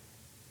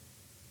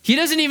 He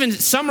doesn't even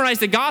summarize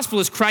the gospel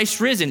as Christ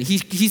risen.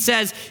 He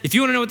says, if you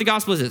want to know what the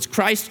gospel is, it's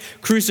Christ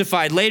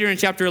crucified. Later in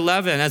chapter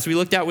 11, as we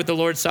looked at with the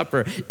Lord's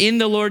Supper, in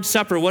the Lord's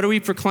Supper, what do we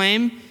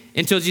proclaim?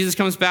 Until Jesus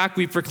comes back,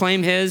 we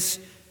proclaim his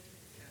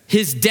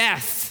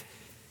death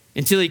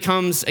until he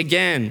comes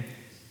again.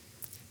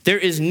 There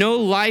is no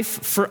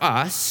life for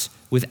us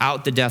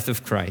without the death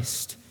of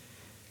Christ.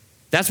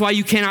 That's why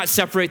you cannot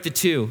separate the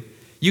two.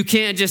 You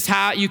can't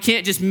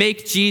just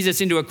make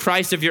Jesus into a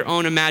Christ of your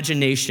own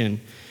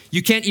imagination.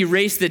 You can't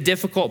erase the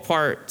difficult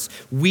parts.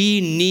 We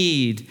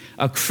need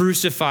a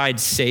crucified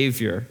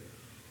Savior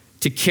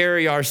to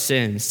carry our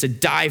sins, to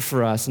die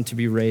for us, and to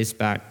be raised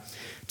back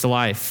to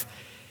life.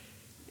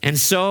 And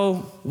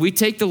so we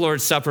take the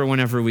Lord's Supper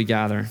whenever we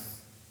gather.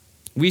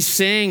 We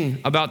sing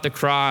about the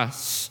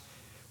cross.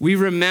 We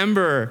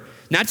remember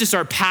not just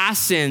our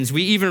past sins,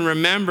 we even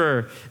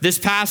remember this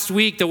past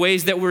week the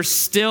ways that we're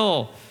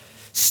still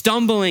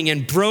stumbling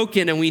and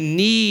broken, and we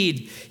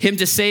need him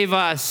to save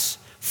us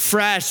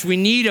fresh. We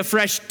need a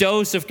fresh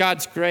dose of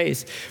God's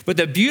grace. But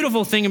the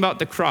beautiful thing about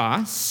the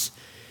cross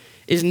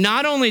is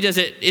not only is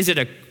it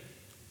a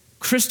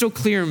crystal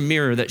clear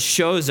mirror that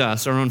shows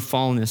us our own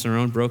fallenness, our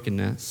own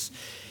brokenness,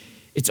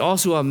 it's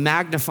also a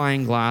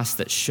magnifying glass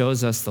that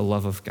shows us the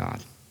love of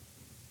God.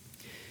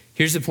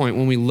 Here's the point.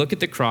 When we look at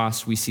the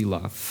cross, we see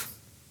love.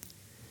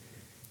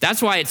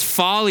 That's why it's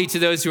folly to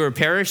those who are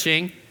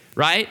perishing,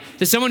 right?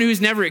 To someone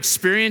who's never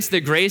experienced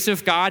the grace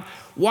of God,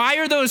 why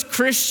are those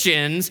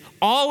Christians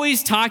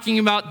always talking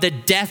about the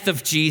death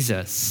of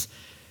Jesus?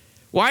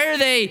 Why are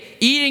they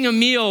eating a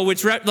meal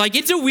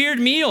it's a weird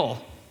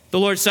meal, the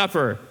Lord's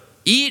Supper.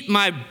 Eat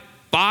my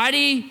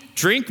body,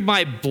 drink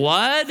my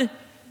blood?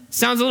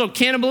 Sounds a little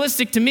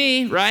cannibalistic to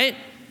me, right?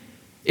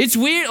 It's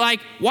weird.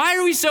 Why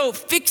are we so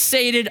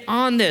fixated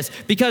on this?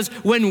 Because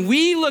when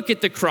we look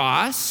at the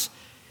cross,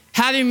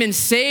 having been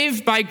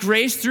saved by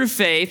grace through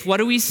faith, what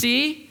do we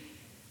see?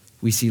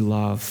 We see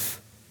love.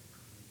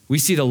 We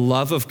see the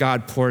love of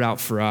God poured out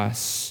for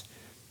us.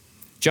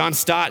 John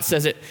Stott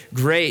says it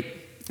great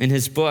in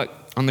his book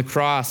on the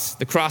cross.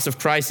 The Cross of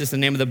Christ is the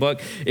name of the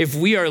book. If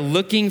we are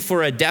looking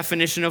for a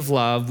definition of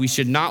love, we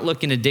should not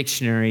look in a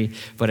dictionary,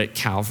 but at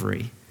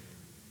Calvary.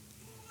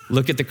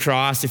 Look at the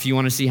cross if you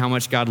want to see how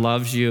much God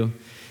loves you.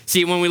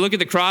 See, when we look at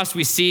the cross,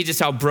 we see just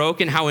how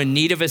broken, how in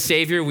need of a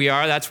Savior we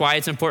are. That's why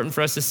it's important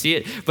for us to see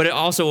it. But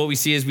also what we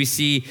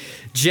see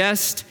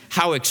just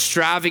how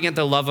extravagant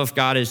the love of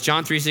God is.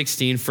 John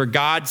 3:16, for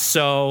God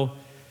so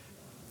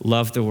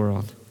loved the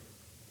world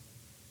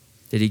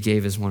that he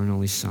gave his one and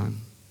only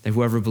Son, that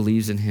whoever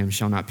believes in him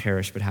shall not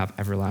perish but have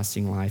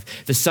everlasting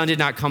life. The Son did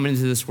not come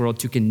into this world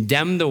to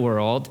condemn the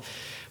world,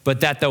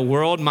 but that the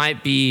world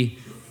might be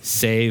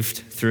saved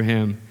through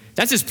him.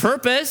 That's his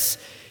purpose.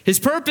 His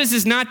purpose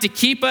is not to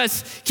keep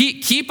us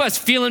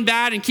feeling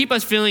bad and keep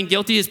us feeling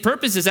guilty. His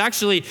purpose is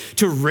actually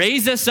to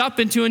raise us up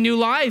into a new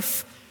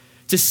life,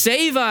 to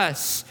save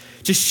us,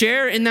 to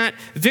share in that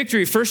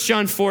victory. 1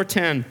 John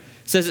 4:10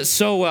 says it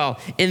so well.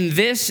 And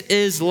this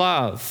is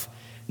love,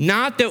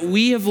 not that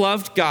we have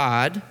loved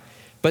God,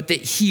 but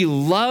that he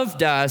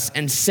loved us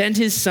and sent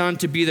his son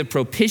to be the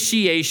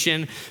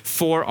propitiation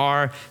for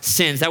our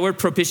sins. That word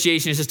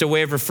propitiation is just a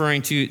way of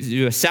referring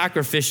to a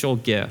sacrificial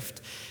gift,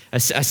 a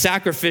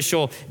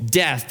sacrificial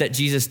death that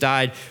Jesus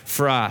died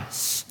for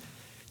us.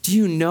 Do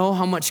you know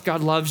how much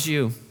God loves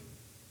you?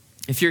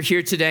 If you're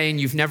here today and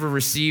you've never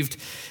received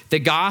the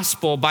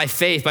gospel by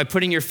faith, by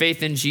putting your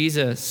faith in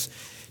Jesus,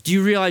 do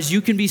you realize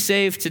you can be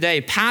saved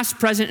today? Past,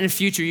 present, and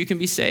future, you can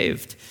be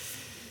saved.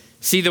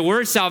 See, the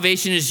word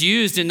salvation is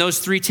used in those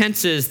three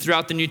tenses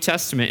throughout the New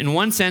Testament. In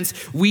one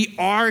sense, we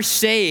are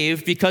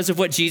saved because of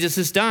what Jesus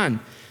has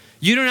done.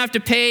 You don't have to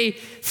pay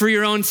for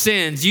your own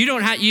sins. You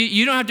don't have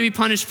to be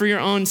punished for your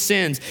own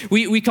sins.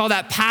 We call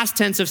that past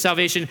tense of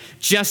salvation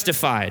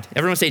justified.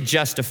 Everyone say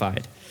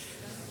justified.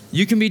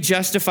 You can be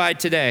justified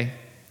today.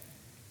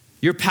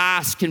 Your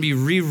past can be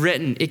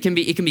rewritten. It can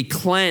be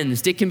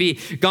cleansed. It can be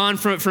gone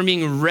from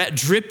being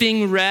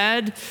dripping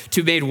red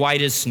to made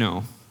white as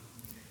snow.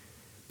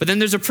 But then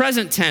there's a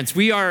present tense.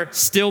 We are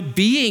still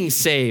being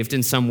saved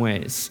in some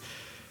ways.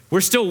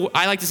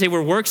 I like to say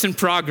we're works in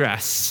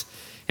progress.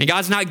 And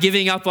God's not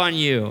giving up on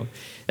you.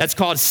 That's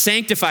called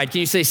sanctified. Can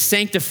you say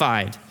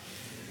sanctified?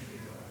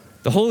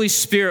 The Holy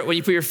Spirit, when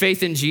you put your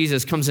faith in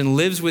Jesus, comes and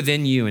lives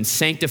within you and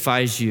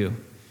sanctifies you,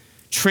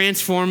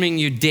 transforming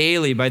you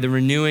daily by the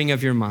renewing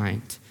of your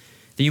mind,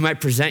 that you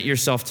might present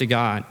yourself to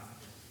God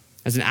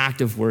as an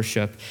act of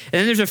worship. And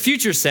then there's a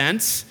future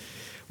sense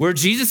where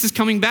Jesus is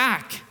coming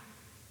back.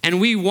 And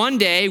we one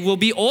day will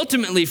be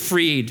ultimately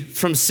freed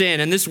from sin.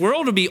 And this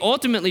world will be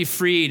ultimately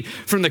freed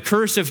from the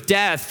curse of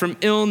death, from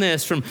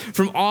illness, from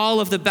all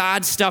of the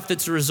bad stuff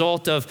that's a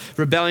result of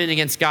rebellion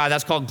against God.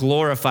 That's called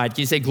glorified.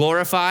 Can you say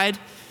glorified?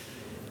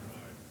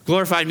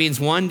 Glorified means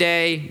one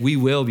day we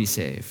will be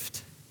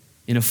saved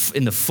in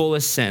the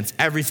fullest sense.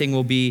 Everything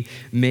will be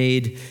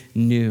made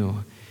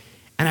new.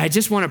 And I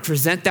just want to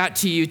present that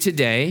to you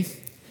today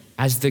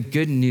as the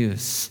good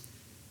news.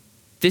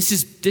 This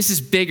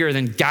is bigger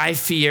than Guy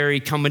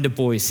Fieri coming to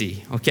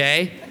Boise,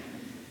 okay?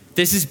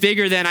 This is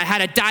bigger than I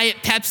had a Diet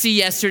Pepsi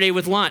yesterday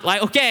with lunch.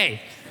 Like,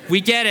 okay,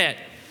 we get it.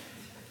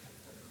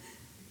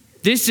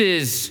 This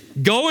is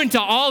go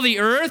into all the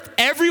earth.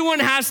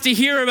 Everyone has to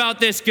hear about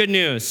this good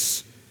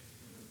news.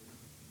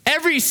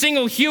 Every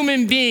single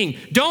human being.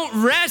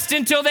 Don't rest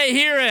until they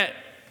hear it.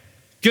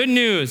 Good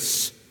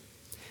news.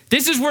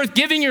 This is worth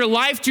giving your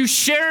life to,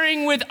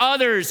 sharing with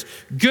others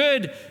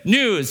good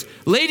news.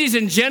 Ladies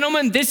and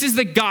gentlemen, this is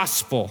the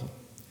gospel.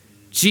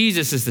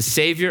 Jesus is the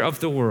Savior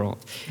of the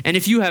world. And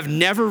if you have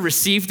never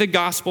received the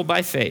gospel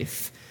by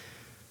faith,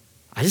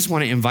 I just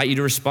want to invite you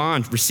to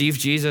respond. Receive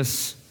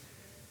Jesus.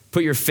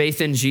 Put your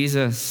faith in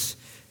Jesus.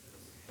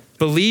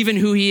 Believe in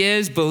who he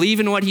is,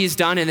 believe in what he's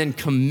done, and then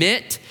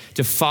commit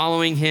to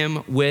following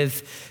him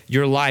with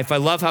your life. I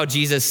love how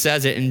Jesus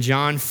says it in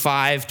John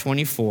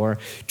 5:24.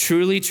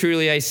 Truly,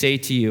 truly, I say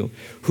to you,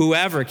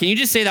 whoever, can you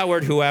just say that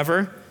word,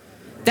 whoever?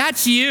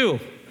 That's you.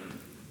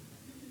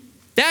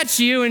 That's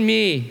you and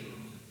me.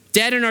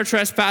 Dead in our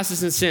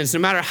trespasses and sins.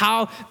 No matter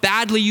how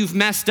badly you've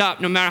messed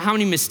up, no matter how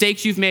many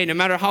mistakes you've made, no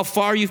matter how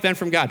far you've been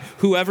from God,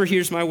 whoever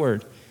hears my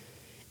word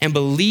and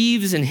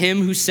believes in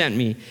him who sent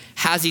me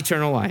has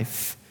eternal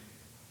life.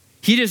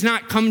 He does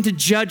not come to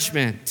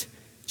judgment.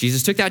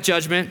 Jesus took that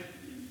judgment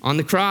on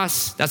the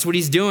cross. That's what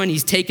he's doing.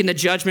 He's taken the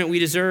judgment we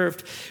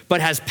deserved,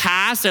 but has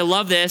passed, I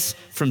love this,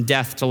 from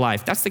death to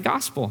life. That's the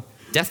gospel,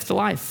 death to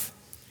life.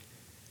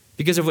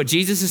 Because of what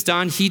Jesus has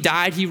done, he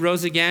died, he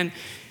rose again.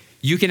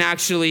 You can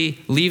actually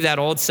leave that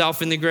old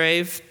self in the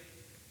grave.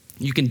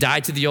 You can die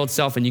to the old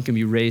self and you can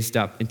be raised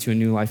up into a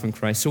new life in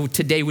Christ. So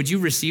today, would you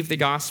receive the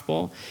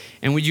gospel?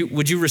 And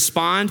would you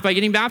respond by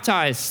getting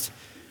baptized?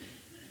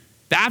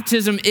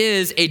 Baptism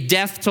is a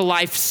death to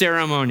life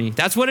ceremony.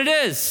 That's what it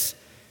is.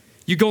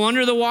 You go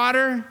under the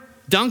water,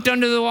 dunked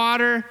under the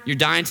water, you're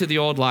dying to the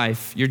old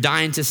life. You're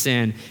dying to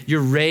sin.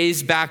 You're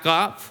raised back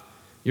up.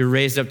 You're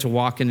raised up to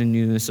walk in the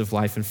newness of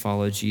life and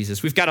follow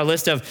Jesus. We've got a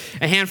list of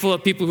a handful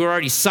of people who are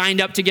already signed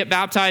up to get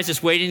baptized,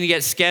 just waiting to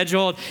get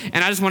scheduled.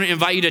 And I just want to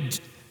invite you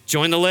to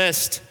join the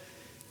list.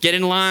 Get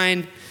in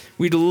line.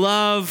 We'd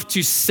love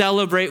to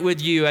celebrate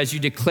with you as you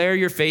declare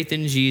your faith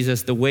in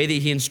Jesus the way that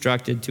he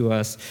instructed to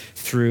us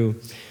through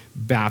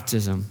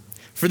baptism.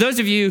 For those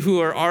of you who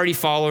are already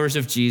followers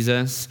of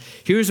Jesus,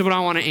 here's what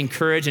I want to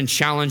encourage and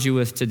challenge you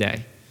with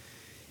today.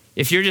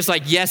 If you're just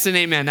like, yes and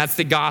amen, that's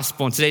the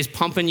gospel, and today's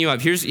pumping you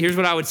up, here's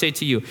what I would say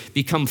to you.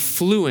 Become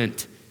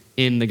fluent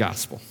in the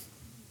gospel.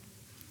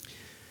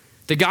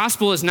 The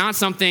gospel is not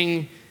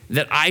something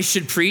that I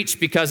should preach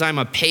because I'm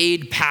a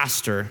paid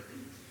pastor.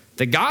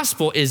 The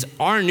gospel is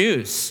our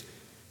news.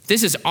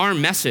 This is our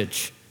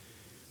message.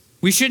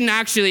 We shouldn't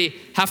actually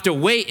have to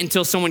wait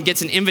until someone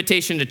gets an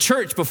invitation to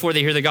church before they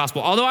hear the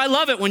gospel. Although I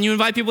love it when you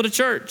invite people to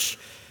church.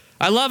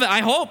 I love it. I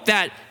hope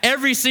that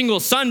every single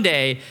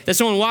Sunday that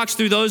someone walks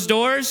through those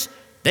doors,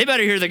 they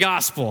better hear the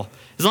gospel.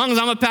 As long as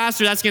I'm a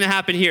pastor, that's going to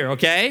happen here,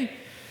 okay?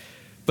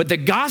 But the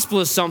gospel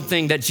is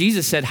something that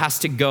Jesus said has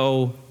to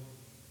go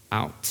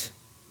out.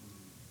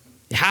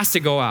 It has to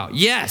go out.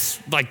 Yes,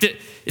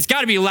 it's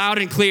got to be loud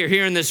and clear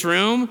here in this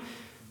room,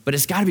 but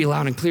it's got to be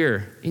loud and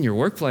clear in your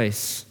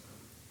workplace.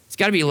 It's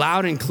got to be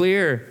loud and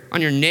clear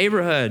on your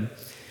neighborhood.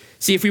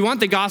 See, if we want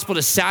the gospel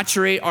to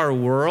saturate our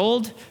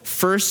world,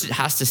 first it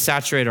has to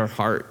saturate our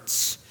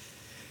hearts,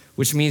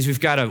 which means we've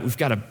got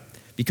to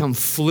become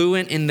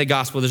fluent in the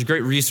gospel. There's a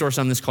great resource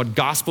on this called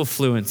Gospel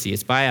Fluency.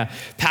 It's by a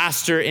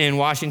pastor in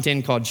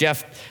Washington called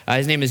Jeff.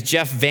 His name is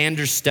Jeff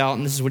Vanderstelt,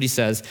 and this is what he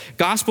says.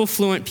 Gospel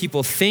fluent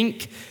people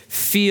think,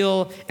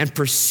 feel, and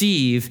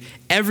perceive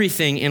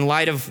everything in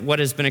light of what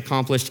has been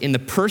accomplished in the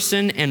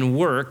person and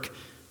work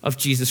of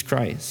Jesus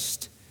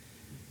Christ.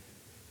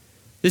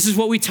 This is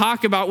what we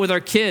talk about with our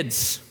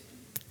kids.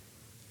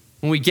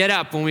 When we get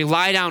up, when we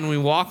lie down, when we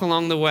walk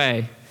along the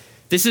way.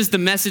 This is the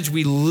message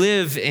we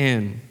live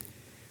in.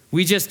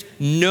 We just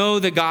know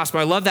the gospel.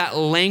 I love that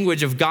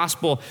language of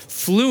gospel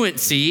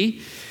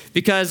fluency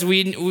because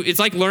it's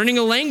like learning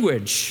a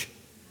language.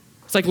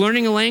 It's like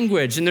learning a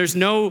language, and there's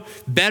no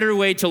better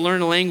way to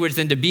learn a language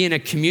than to be in a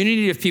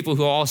community of people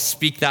who all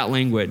speak that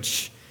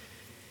language.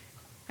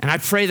 And I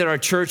pray that our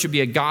church would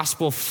be a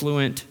gospel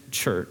fluent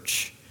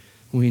church.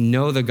 We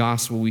know the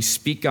gospel, we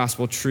speak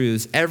gospel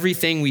truths.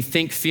 Everything we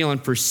think, feel,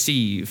 and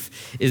perceive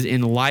is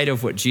in light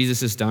of what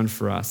Jesus has done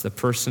for us, the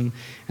person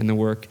and the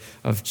work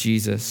of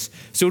Jesus.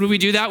 So would we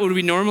do that? Would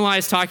we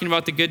normalize talking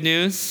about the good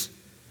news?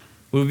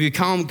 Would we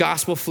become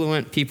gospel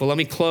fluent people? Let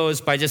me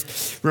close by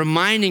just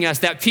reminding us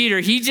that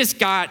Peter, he just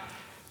got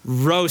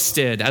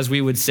roasted, as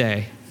we would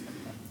say,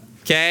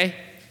 okay,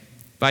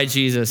 by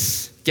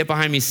Jesus. Get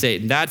behind me,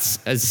 Satan. That's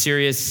as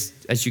serious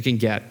as you can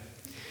get.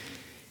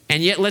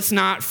 And yet let's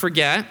not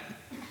forget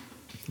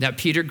that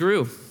Peter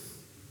grew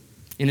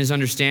in his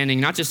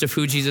understanding, not just of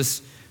who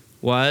Jesus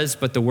was,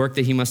 but the work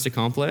that he must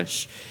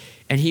accomplish.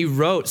 And he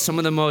wrote some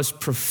of the most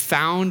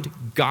profound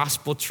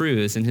gospel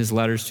truths in his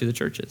letters to the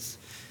churches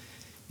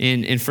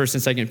in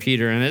 1st and 2nd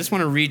Peter. And I just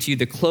want to read to you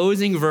the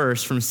closing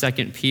verse from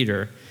 2nd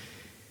Peter,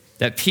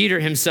 that Peter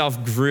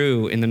himself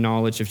grew in the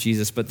knowledge of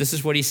Jesus. But this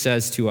is what he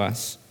says to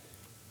us.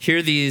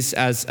 Hear these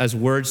as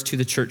words to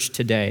the church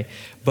today.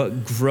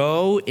 But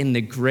grow in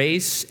the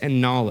grace and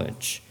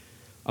knowledge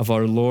of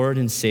our Lord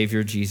and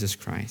Savior, Jesus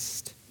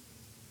Christ.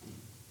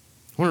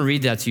 I want to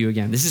read that to you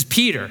again. This is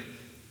Peter,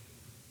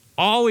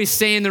 always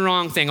saying the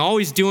wrong thing,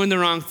 always doing the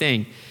wrong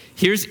thing.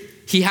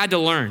 He had to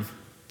learn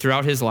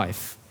throughout his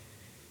life.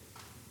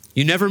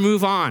 You never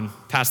move on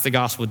past the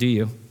gospel, do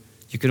you?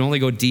 You can only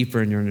go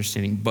deeper in your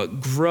understanding,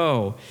 but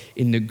grow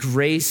in the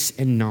grace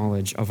and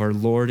knowledge of our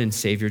Lord and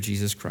Savior,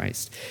 Jesus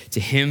Christ. To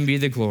him be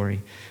the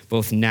glory,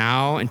 both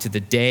now and to the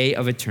day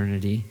of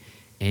eternity.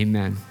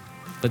 Amen.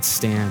 Let's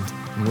stand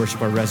and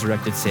worship our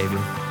resurrected Savior.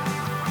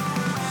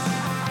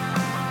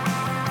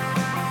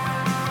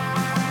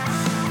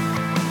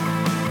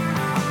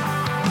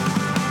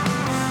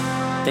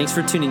 Thanks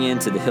for tuning in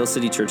to the Hill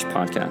City Church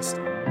podcast.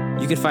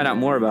 You can find out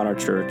more about our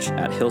church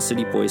at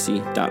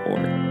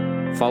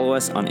hillcityboise.org. Follow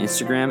us on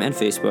Instagram and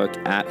Facebook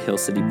at Hill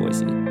City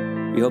Boise.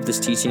 We hope this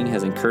teaching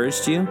has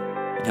encouraged you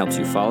and helps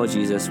you follow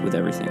Jesus with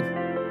everything.